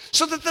him.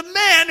 So that the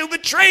man who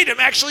betrayed him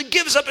actually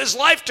gives up his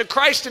life to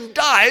Christ and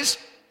dies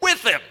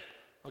with him.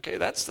 Okay,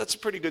 that's a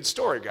pretty good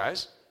story,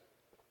 guys.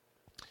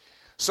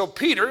 So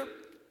Peter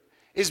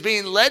is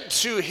being led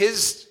to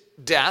his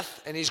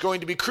death, and he's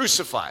going to be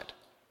crucified,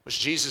 which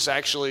Jesus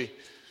actually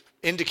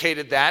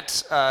indicated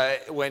that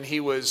when he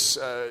was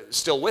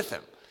still with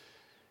him.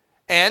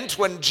 And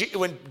when see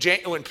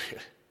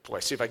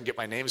if I can get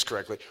my names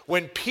correctly.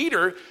 When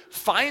Peter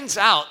finds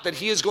out that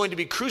he is going to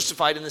be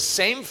crucified in the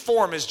same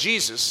form as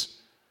Jesus,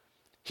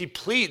 he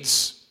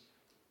pleads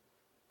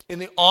in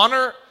the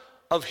honor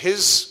of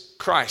his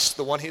Christ,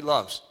 the one he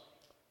loves,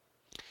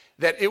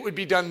 that it would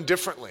be done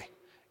differently,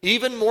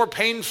 even more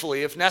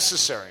painfully if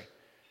necessary,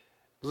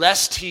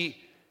 lest he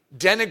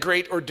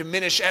denigrate or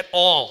diminish at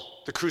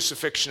all the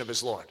crucifixion of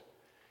his Lord.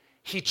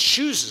 He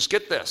chooses,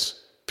 get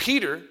this,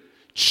 Peter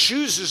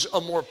chooses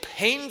a more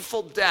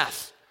painful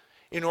death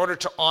in order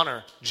to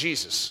honor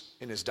Jesus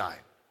in his dying.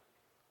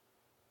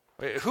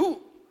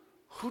 Who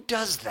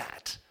does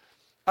that?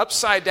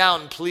 Upside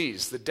down,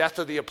 please, the death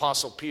of the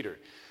Apostle Peter.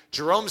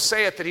 Jerome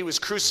saith that he was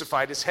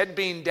crucified, his head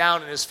being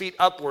down and his feet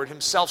upward,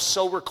 himself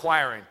so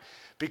requiring.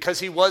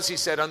 because he was, he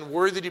said,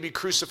 unworthy to be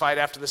crucified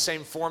after the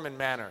same form and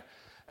manner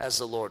as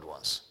the Lord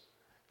was.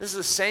 This is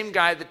the same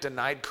guy that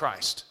denied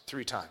Christ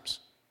 3 times.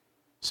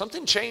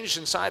 Something changed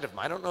inside of him.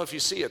 I don't know if you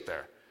see it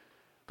there.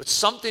 But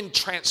something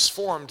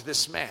transformed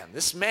this man.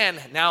 This man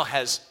now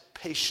has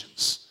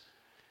patience.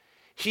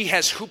 He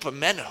has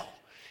hupomeno.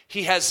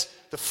 He has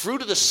the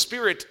fruit of the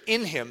Spirit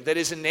in him that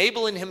is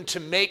enabling him to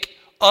make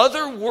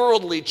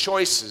otherworldly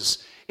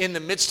choices in the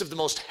midst of the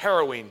most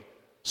harrowing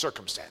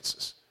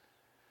circumstances.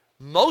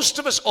 Most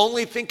of us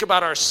only think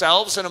about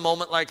ourselves in a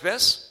moment like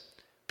this.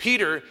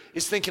 Peter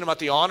is thinking about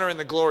the honor and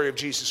the glory of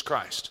Jesus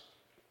Christ.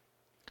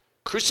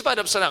 Crucified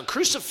upside down.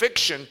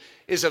 Crucifixion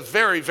is a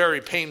very,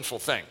 very painful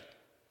thing.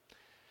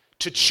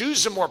 To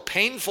choose a more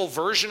painful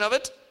version of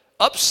it,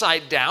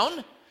 upside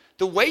down,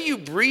 the way you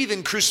breathe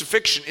in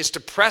crucifixion is to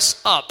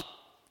press up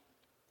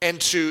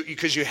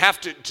because you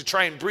have to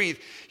try and breathe.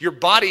 Your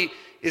body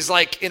is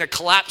like in a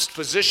collapsed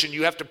position.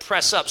 You have to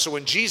press up. So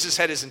when Jesus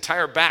had his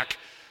entire back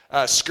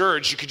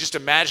scourged, you could just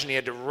imagine he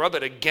had to rub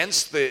it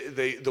against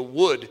the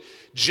wood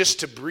just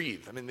to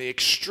breathe. I mean, the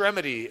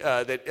extremity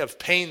of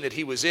pain that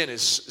he was in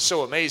is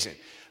so amazing.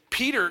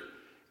 Peter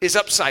is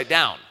upside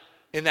down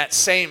in that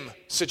same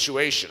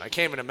situation. I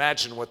can't even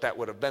imagine what that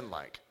would have been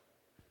like.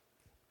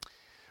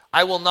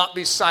 I will not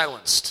be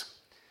silenced.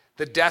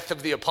 The death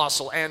of the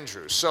apostle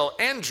Andrew. So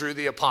Andrew,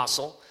 the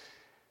apostle,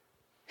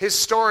 his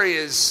story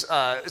is,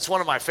 it's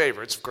one of my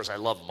favorites. Of course, I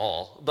love them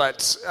all.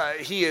 But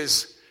he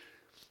is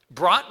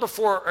brought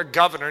before a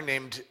governor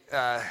named,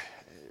 I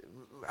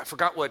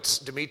forgot what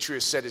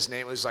Demetrius said his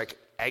name. It was like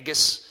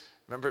Agis.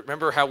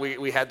 Remember how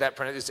we had that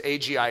pronounced?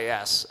 It's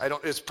Agis.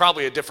 It's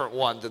probably a different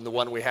one than the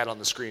one we had on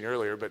the screen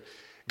earlier. But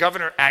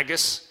Governor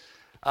Agis,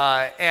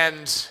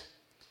 and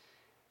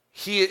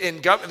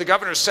the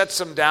governor sets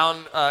him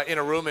down in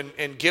a room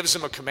and gives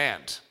him a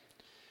command.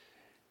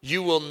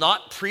 You will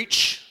not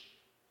preach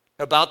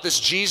about this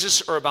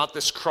Jesus or about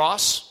this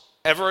cross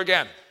ever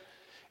again.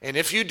 And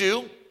if you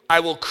do, I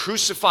will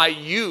crucify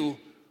you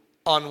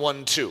on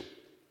one too.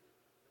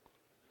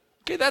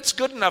 Okay, that's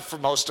good enough for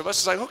most of us.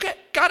 It's like, okay,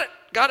 got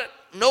it.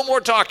 No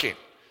more talking.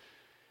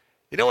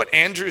 You know what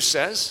Andrew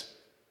says?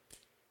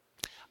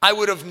 I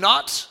would have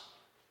not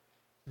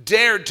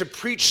dared to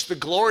preach the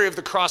glory of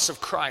the cross of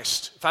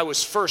Christ if I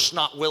was first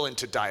not willing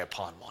to die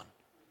upon one.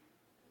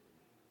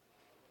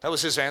 That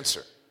was his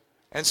answer.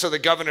 And so the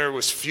governor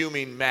was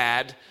fuming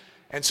mad,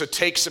 and so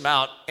takes him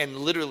out and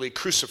literally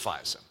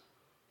crucifies him.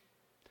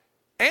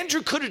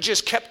 Andrew could have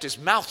just kept his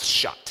mouth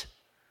shut.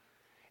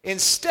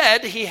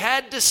 Instead, he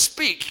had to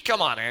speak.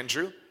 Come on,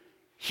 Andrew.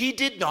 He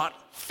did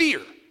not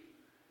fear.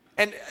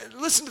 And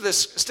listen to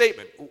this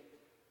statement.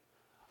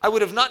 I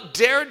would have not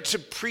dared to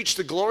preach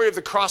the glory of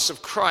the cross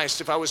of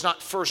Christ if I was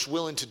not first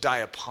willing to die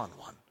upon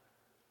one.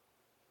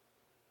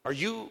 Are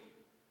you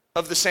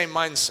of the same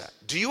mindset?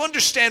 Do you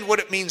understand what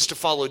it means to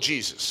follow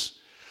Jesus?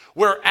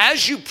 Where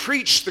as you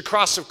preach the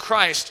cross of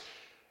Christ,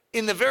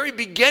 in the very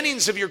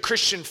beginnings of your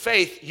Christian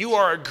faith, you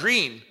are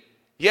agreeing,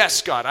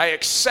 yes, God, I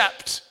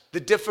accept the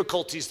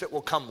difficulties that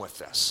will come with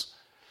this.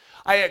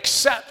 I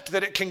accept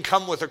that it can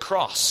come with a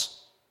cross.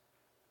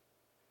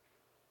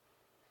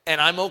 And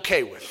I'm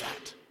okay with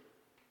that.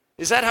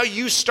 Is that how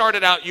you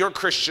started out your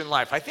Christian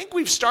life? I think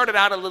we've started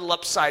out a little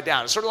upside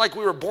down. It's sort of like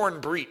we were born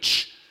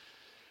breech.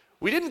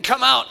 We didn't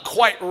come out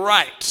quite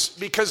right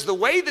because the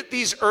way that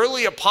these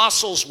early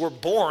apostles were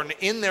born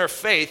in their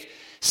faith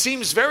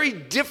seems very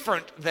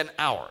different than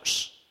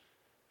ours.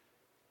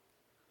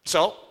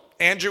 So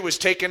Andrew was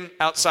taken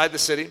outside the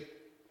city.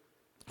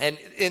 And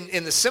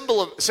in the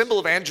symbol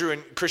of Andrew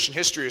in Christian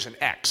history is an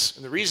X.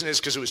 And the reason is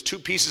because it was 2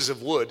 pieces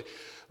of wood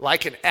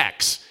like an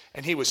X,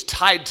 and he was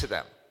tied to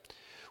them,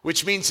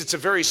 which means it's a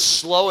very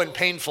slow and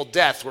painful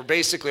death where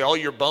basically all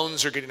your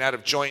bones are getting out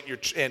of joint,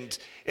 and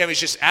it's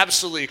just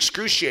absolutely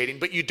excruciating,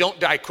 but you don't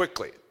die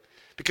quickly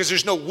because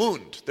there's no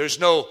wound. There's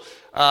no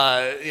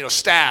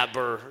stab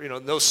or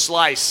no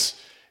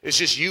slice. It's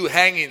just you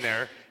hanging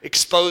there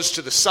exposed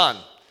to the sun.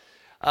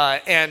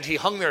 And he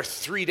hung there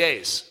 3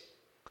 days.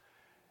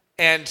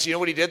 And you know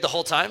what he did the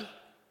whole time?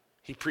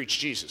 He preached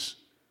Jesus.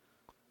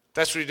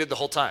 That's what he did the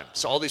whole time.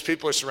 So all these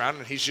people are surrounded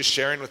and he's just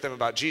sharing with them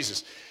about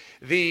Jesus.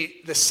 The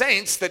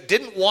saints that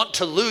didn't want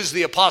to lose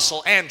the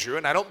apostle Andrew,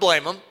 and I don't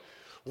blame them,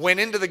 went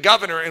into the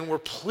governor and were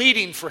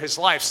pleading for his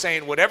life,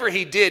 saying whatever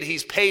he did,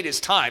 he's paid his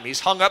time.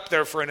 He's hung up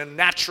there for an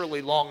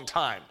unnaturally long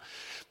time.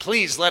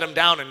 Please let him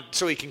down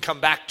so he can come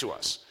back to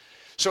us.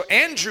 So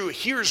Andrew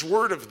hears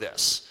word of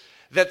this,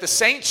 that the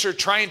saints are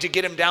trying to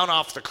get him down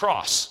off the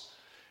cross.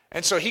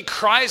 And so he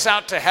cries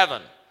out to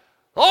heaven,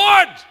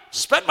 Lord,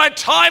 spend my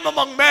time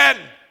among men.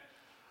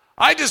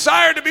 I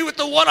desire to be with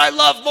the one I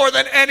love more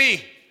than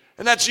any,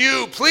 and that's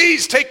you.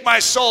 Please take my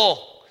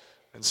soul.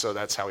 And so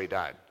that's how he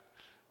died.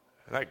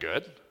 Isn't that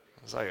good?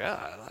 I was like, yeah,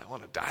 I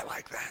want to die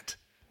like that.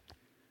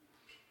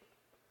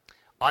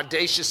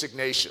 Audacious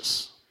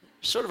Ignatius.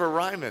 Sort of a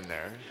rhyme in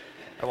there.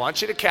 I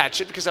want you to catch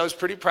it because I was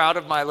pretty proud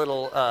of my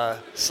little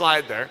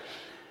slide there.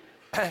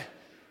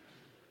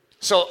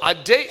 So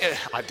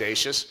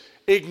audacious.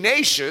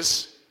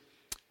 Ignatius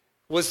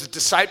was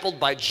discipled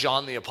by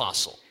John the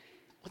Apostle.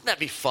 Wouldn't that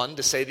be fun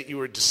to say that you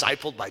were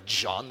discipled by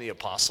John the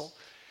Apostle?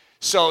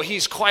 So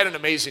he's quite an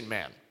amazing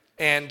man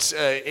and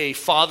a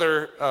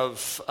father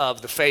of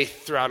the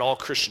faith throughout all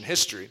Christian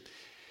history.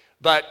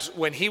 But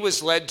when he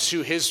was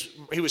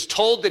he was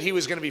told that he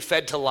was going to be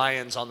fed to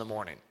lions on the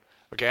morning.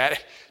 Okay,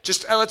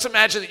 let's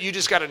imagine that you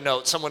just got a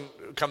note. Someone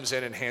comes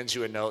in and hands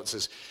you a note and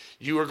says,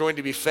 you are going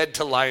to be fed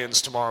to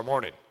lions tomorrow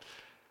morning.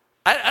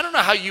 I don't know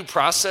how you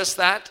process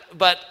that,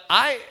 but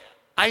I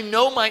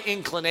know my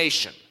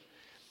inclination.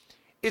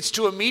 It's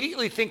to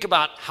immediately think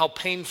about how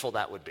painful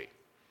that would be.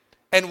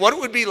 And what it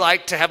would be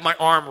like to have my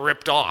arm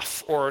ripped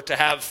off or to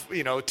have,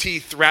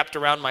 teeth wrapped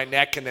around my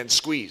neck and then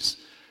squeeze.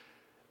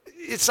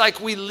 It's like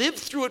we live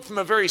through it from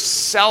a very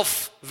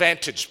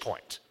self-vantage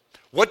point.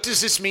 What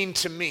does this mean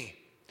to me?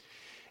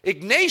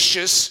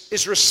 Ignatius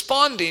is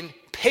responding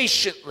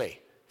patiently,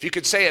 if you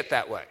could say it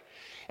that way.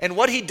 And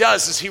what he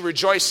does is he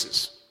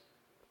rejoices.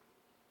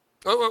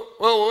 Wait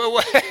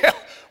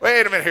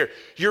a minute here.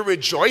 You're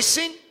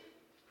rejoicing?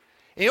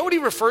 You know what he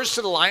refers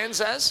to the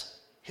lions as?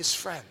 His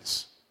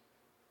friends.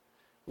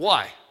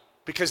 Why?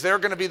 Because they're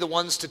going to be the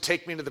ones to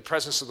take me to the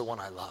presence of the one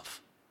I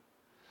love.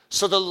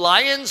 So the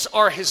lions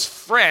are his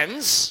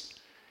friends,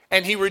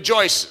 and he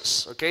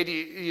rejoices. Okay, do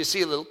you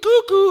see a little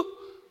cuckoo,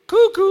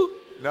 cuckoo?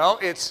 No,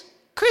 it's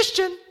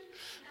Christian.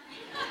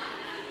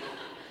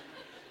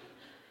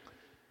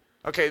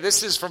 Okay,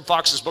 this is from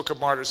Fox's Book of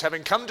Martyrs.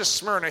 Having come to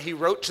Smyrna, he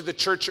wrote to the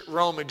church at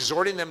Rome,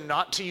 exhorting them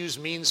not to use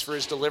means for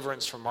his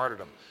deliverance from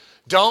martyrdom.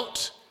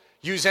 Don't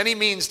use any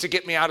means to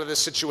get me out of this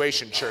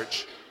situation,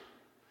 church,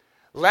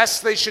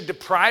 lest they should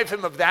deprive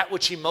him of that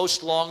which he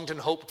most longed and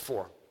hoped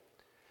for.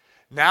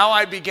 Now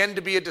I begin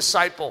to be a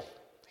disciple,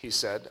 he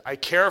said. I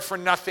care for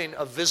nothing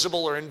of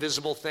visible or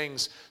invisible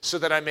things, so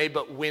that I may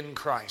but win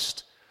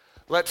Christ.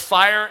 Let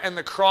fire and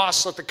the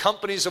cross, let the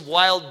companies of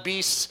wild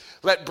beasts,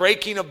 let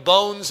breaking of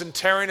bones and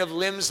tearing of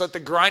limbs, let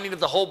the grinding of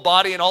the whole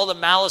body and all the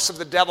malice of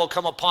the devil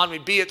come upon me.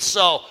 Be it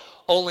so,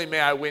 only may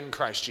I win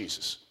Christ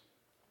Jesus.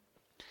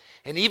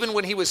 And even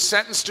when he was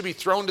sentenced to be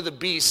thrown to the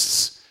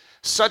beasts,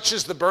 such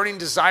is the burning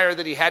desire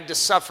that he had to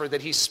suffer,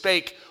 that he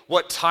spake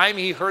what time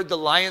he heard the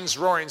lions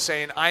roaring,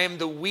 saying, I am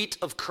the wheat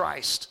of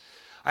Christ.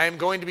 I am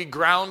going to be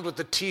ground with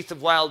the teeth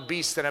of wild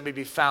beasts, that I may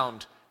be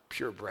found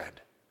pure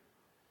bread.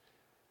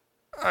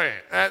 All right,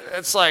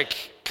 that's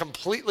like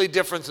completely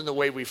different than the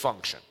way we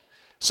function.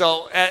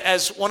 So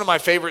as one of my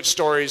favorite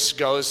stories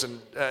goes,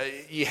 and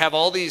you have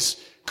all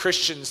these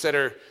Christians that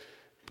are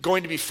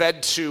going to be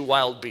fed to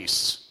wild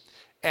beasts.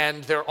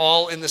 And they're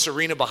all in this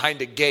arena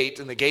behind a gate,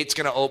 and the gate's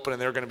going to open,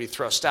 and they're going to be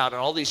thrust out.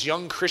 And all these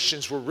young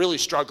Christians were really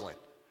struggling.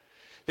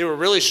 They were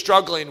really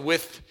struggling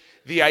with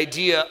the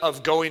idea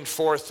of going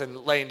forth and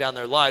laying down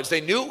their lives.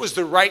 They knew it was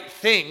the right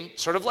thing,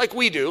 sort of like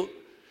we do,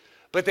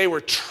 but they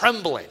were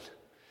trembling.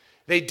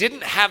 They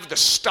didn't have the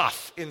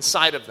stuff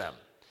inside of them.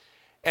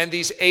 And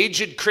these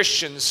aged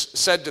Christians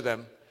said to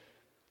them,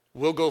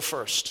 we'll go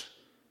first.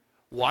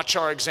 Watch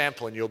our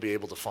example, and you'll be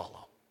able to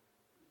follow.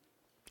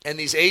 And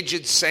these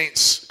aged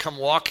saints come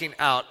walking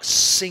out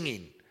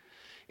singing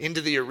into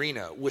the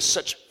arena with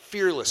such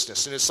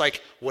fearlessness. And it's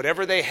like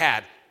whatever they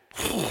had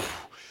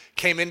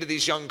came into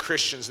these young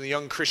Christians, and the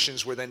young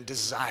Christians were then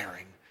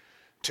desiring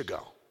to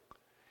go.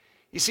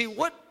 You see,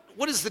 what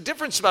is the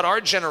difference about our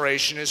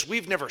generation is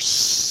we've never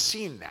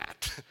seen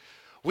that.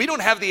 We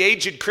don't have the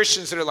aged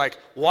Christians that are like,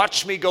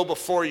 watch me go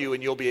before you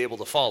and you'll be able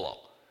to follow.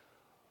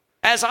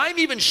 As I'm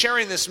even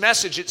sharing this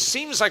message, it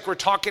seems like we're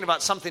talking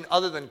about something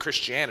other than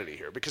Christianity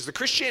here, because the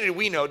Christianity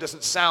we know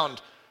doesn't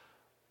sound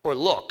or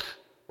look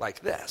like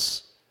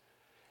this.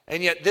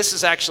 And yet this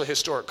is actually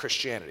historic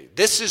Christianity.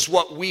 This is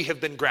what we have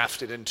been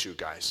grafted into,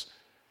 guys.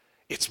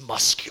 It's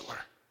muscular.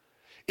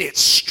 It's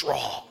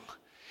strong.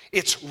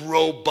 It's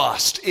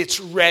robust. It's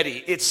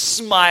ready. It's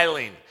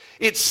smiling.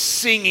 It's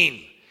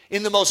singing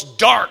in the most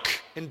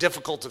dark and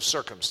difficult of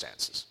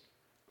circumstances.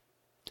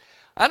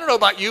 I don't know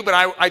about you, but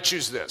I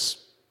choose this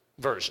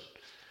version.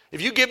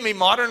 If you give me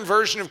modern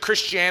version of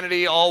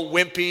Christianity, all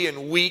wimpy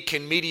and weak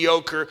and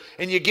mediocre,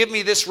 and you give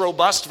me this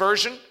robust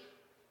version,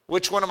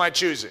 which one am I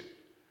choosing?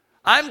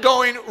 I'm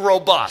going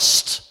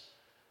robust.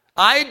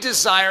 I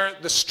desire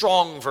the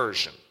strong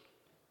version.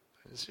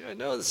 I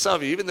know that some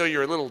of you, even though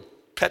you're a little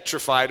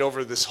petrified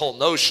over this whole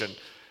notion,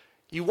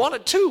 you want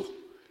it too.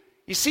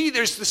 You see,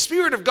 there's the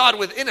Spirit of God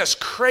within us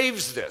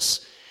craves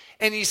this.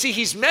 And you see,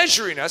 he's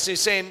measuring us, and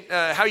he's saying,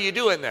 how you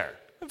doing there?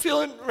 I'm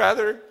feeling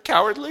rather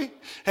cowardly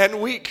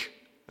and weak,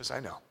 as I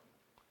know.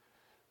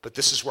 But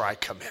this is where I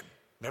come in.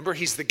 Remember,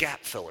 he's the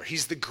gap filler.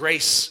 He's the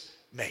grace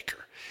maker.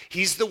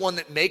 He's the one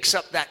that makes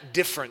up that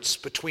difference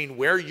between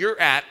where you're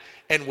at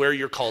and where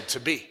you're called to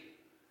be.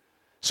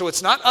 So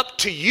it's not up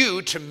to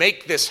you to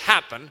make this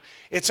happen.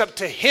 It's up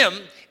to him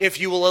if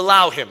you will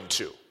allow him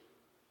to.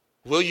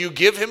 Will you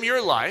give him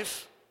your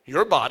life,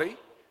 your body,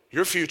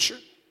 your future,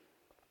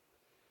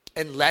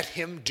 and let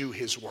him do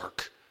his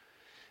work?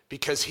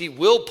 Because he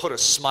will put a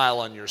smile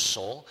on your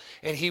soul,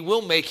 and he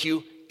will make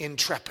you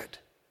intrepid.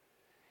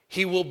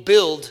 He will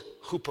build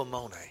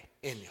hupomeno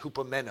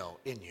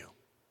in you.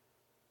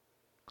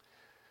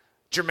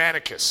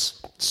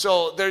 Germanicus.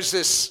 So there's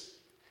this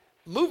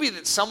movie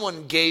that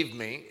someone gave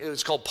me. It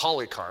was called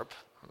Polycarp.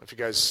 I don't know if you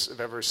guys have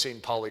ever seen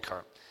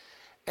Polycarp.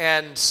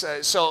 And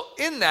so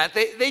in that,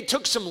 they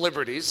took some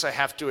liberties, I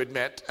have to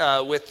admit,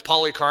 with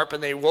Polycarp,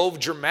 and they wove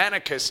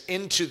Germanicus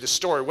into the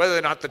story. Whether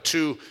or not the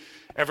two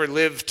ever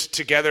lived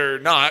together or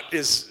not,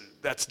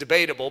 that's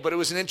debatable, but it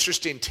was an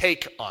interesting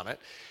take on it.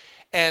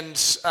 And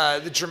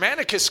the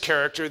Germanicus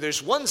character,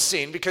 there's one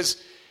scene,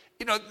 because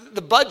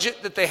the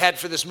budget that they had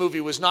for this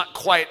movie was not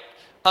quite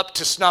up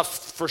to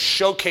snuff for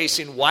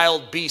showcasing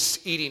wild beasts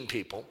eating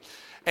people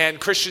and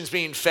Christians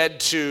being fed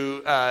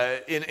to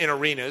in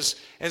arenas.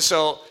 And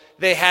so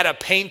they had a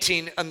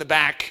painting on the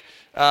back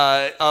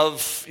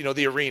of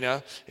the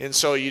arena, and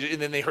so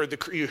and then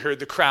you heard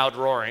the crowd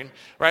roaring,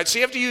 right? So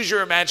you have to use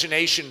your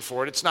imagination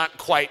for it. It's not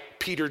quite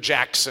Peter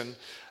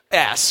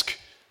Jackson-esque,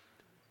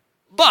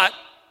 but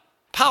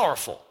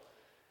powerful.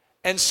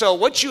 And so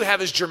what you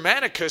have is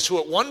Germanicus, who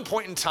at one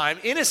point in time,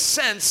 in a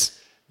sense,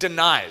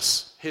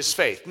 denies his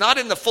faith. Not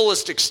in the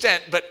fullest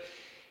extent, but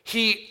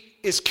he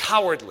is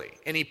cowardly,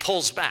 and he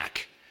pulls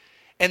back.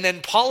 And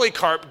then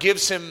Polycarp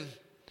gives him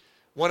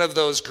one of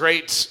those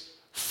great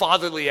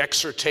fatherly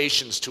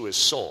exhortations to his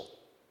soul.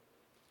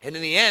 And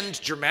in the end,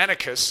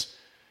 Germanicus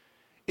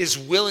is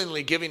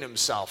willingly giving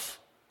himself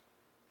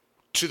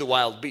to the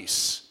wild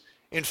beasts.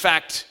 In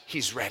fact,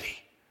 he's ready.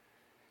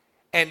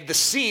 And the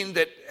scene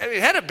it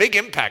had a big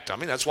impact on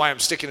me. That's why I'm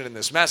sticking it in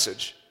this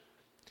message.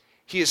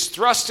 He is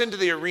thrust into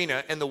the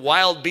arena, and the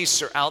wild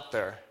beasts are out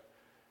there.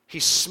 He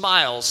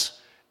smiles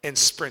and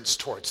sprints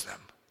towards them.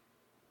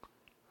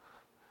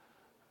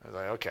 I was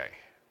like, okay.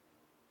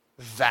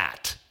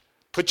 That.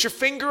 Put your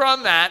finger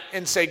on that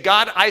and say,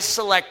 God, I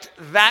select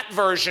that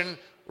version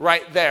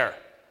right there.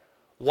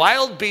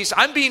 Wild beasts.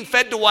 I'm being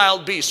fed to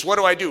wild beasts.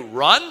 What do?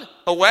 Run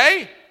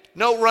away?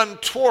 No, run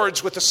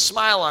towards with a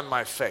smile on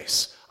my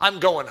face. I'm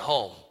going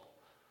home.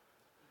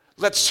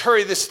 Let's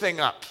hurry this thing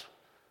up.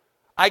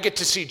 I get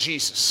to see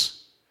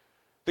Jesus.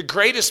 The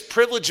greatest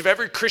privilege of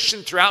every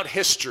Christian throughout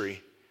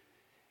history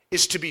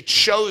is to be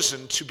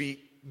chosen, to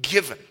be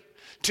given,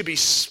 to be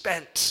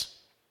spent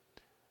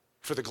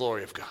for the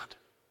glory of God.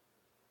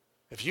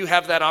 If you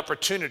have that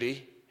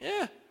opportunity,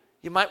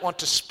 you might want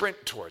to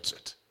sprint towards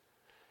it.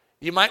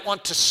 You might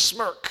want to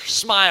smirk,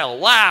 smile,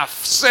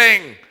 laugh,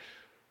 sing,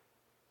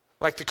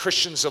 like the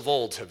Christians of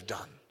old have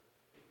done.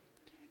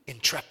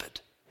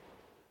 Intrepid,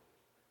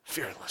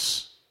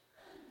 fearless,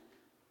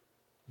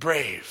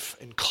 brave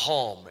and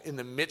calm in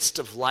the midst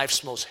of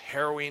life's most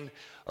harrowing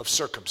of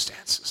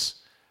circumstances.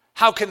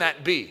 How can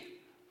that be?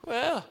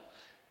 Well,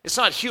 it's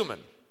not human,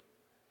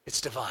 it's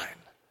divine.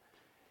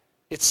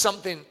 It's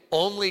something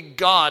only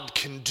God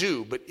can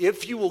do. But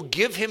if you will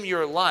give him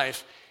your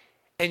life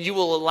and you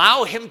will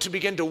allow him to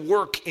begin to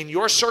work in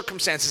your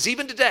circumstances,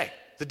 even today,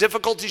 the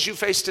difficulties you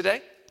face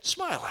today,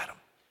 smile at them.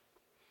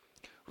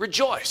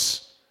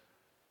 Rejoice.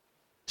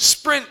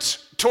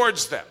 Sprint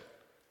towards them.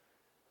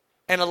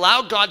 And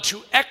allow God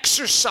to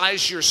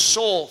exercise your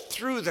soul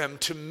through them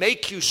to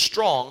make you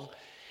strong,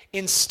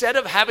 instead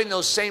of having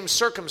those same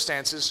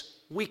circumstances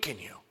weaken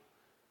you.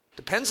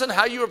 Depends on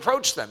how you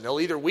approach them. They'll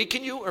either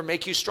weaken you or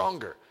make you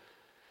stronger.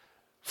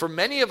 For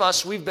many of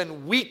us, we've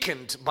been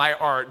weakened by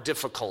our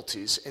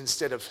difficulties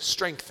instead of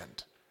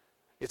strengthened.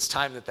 It's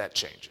time that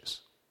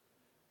changes.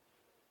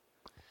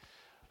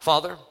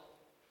 Father,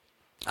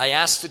 I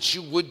ask that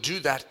you would do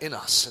that in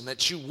us, and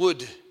that you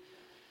would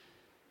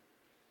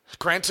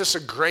grant us a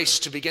grace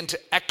to begin to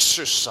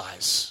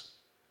exercise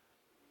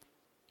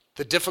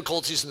the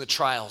difficulties and the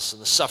trials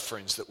and the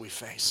sufferings that we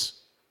face.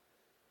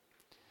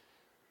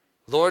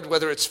 Lord,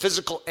 whether it's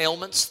physical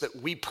ailments that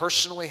we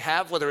personally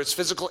have, whether it's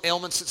physical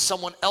ailments that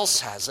someone else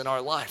has in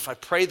our life, I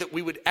pray that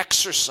we would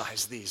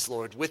exercise these,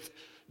 Lord, with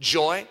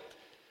joy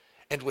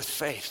and with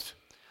faith.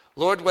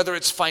 Lord, whether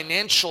it's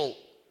financial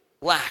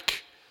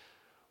lack,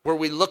 where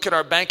we look at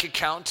our bank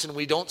account and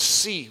we don't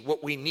see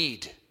what we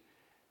need.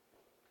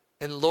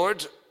 And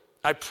Lord,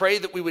 I pray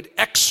that we would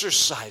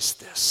exercise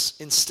this.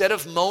 Instead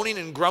of moaning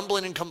and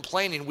grumbling and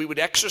complaining, we would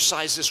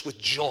exercise this with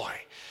joy,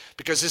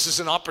 because this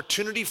is an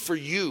opportunity for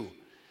you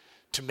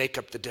to make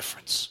up the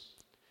difference.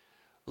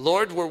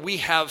 Lord, where we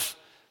have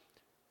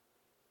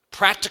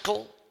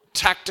practical,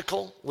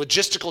 tactical,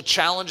 logistical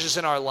challenges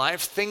in our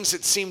life, things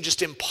that seem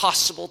just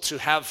impossible to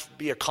have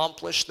be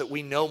accomplished, that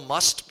we know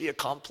must be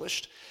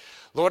accomplished,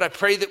 Lord, I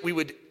pray that we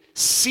would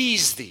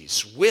seize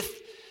these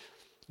with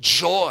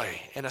joy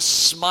and a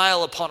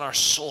smile upon our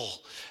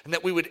soul, and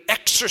that we would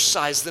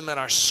exercise them in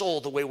our soul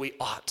the way we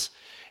ought,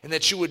 and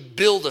that you would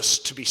build us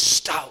to be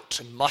stout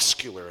and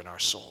muscular in our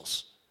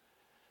souls.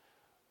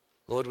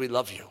 Lord, we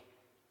love you.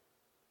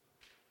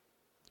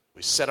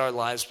 We set our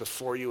lives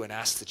before you and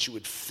ask that you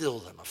would fill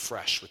them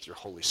afresh with your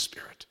Holy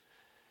Spirit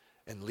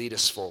and lead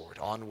us forward,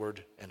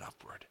 onward and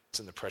upward. It's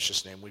in the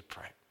precious name we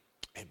pray.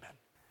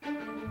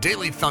 Amen.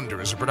 Daily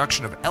Thunder is a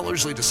production of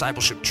Ellerslie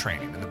Discipleship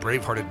Training and the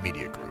Bravehearted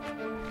Media Group.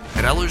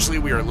 At Ellerslie,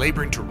 we are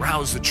laboring to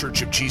rouse the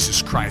Church of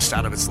Jesus Christ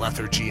out of its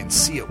lethargy and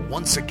see it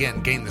once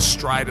again gain the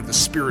stride of the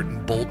Spirit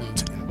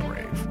emboldened and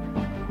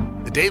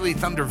brave. The The Daily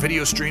Thunder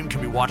video stream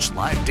can be watched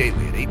live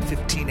daily at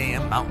 8:15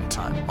 a.m. Mountain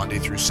Time, Monday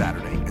through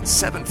Saturday, and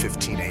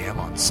 7:15 a.m.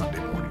 on Sunday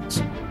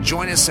mornings.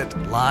 Join us at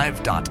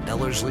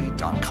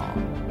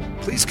live.ellerslie.com.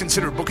 Please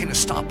consider booking a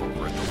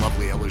stopover at the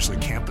lovely Ellerslie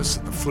campus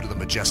at the foot of the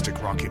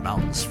majestic Rocky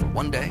Mountains for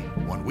 1 day,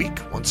 1 week,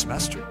 1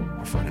 semester,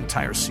 or for an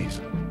entire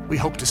season. We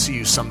hope to see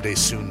you someday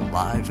soon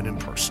live and in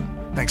person.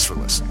 Thanks for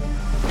listening.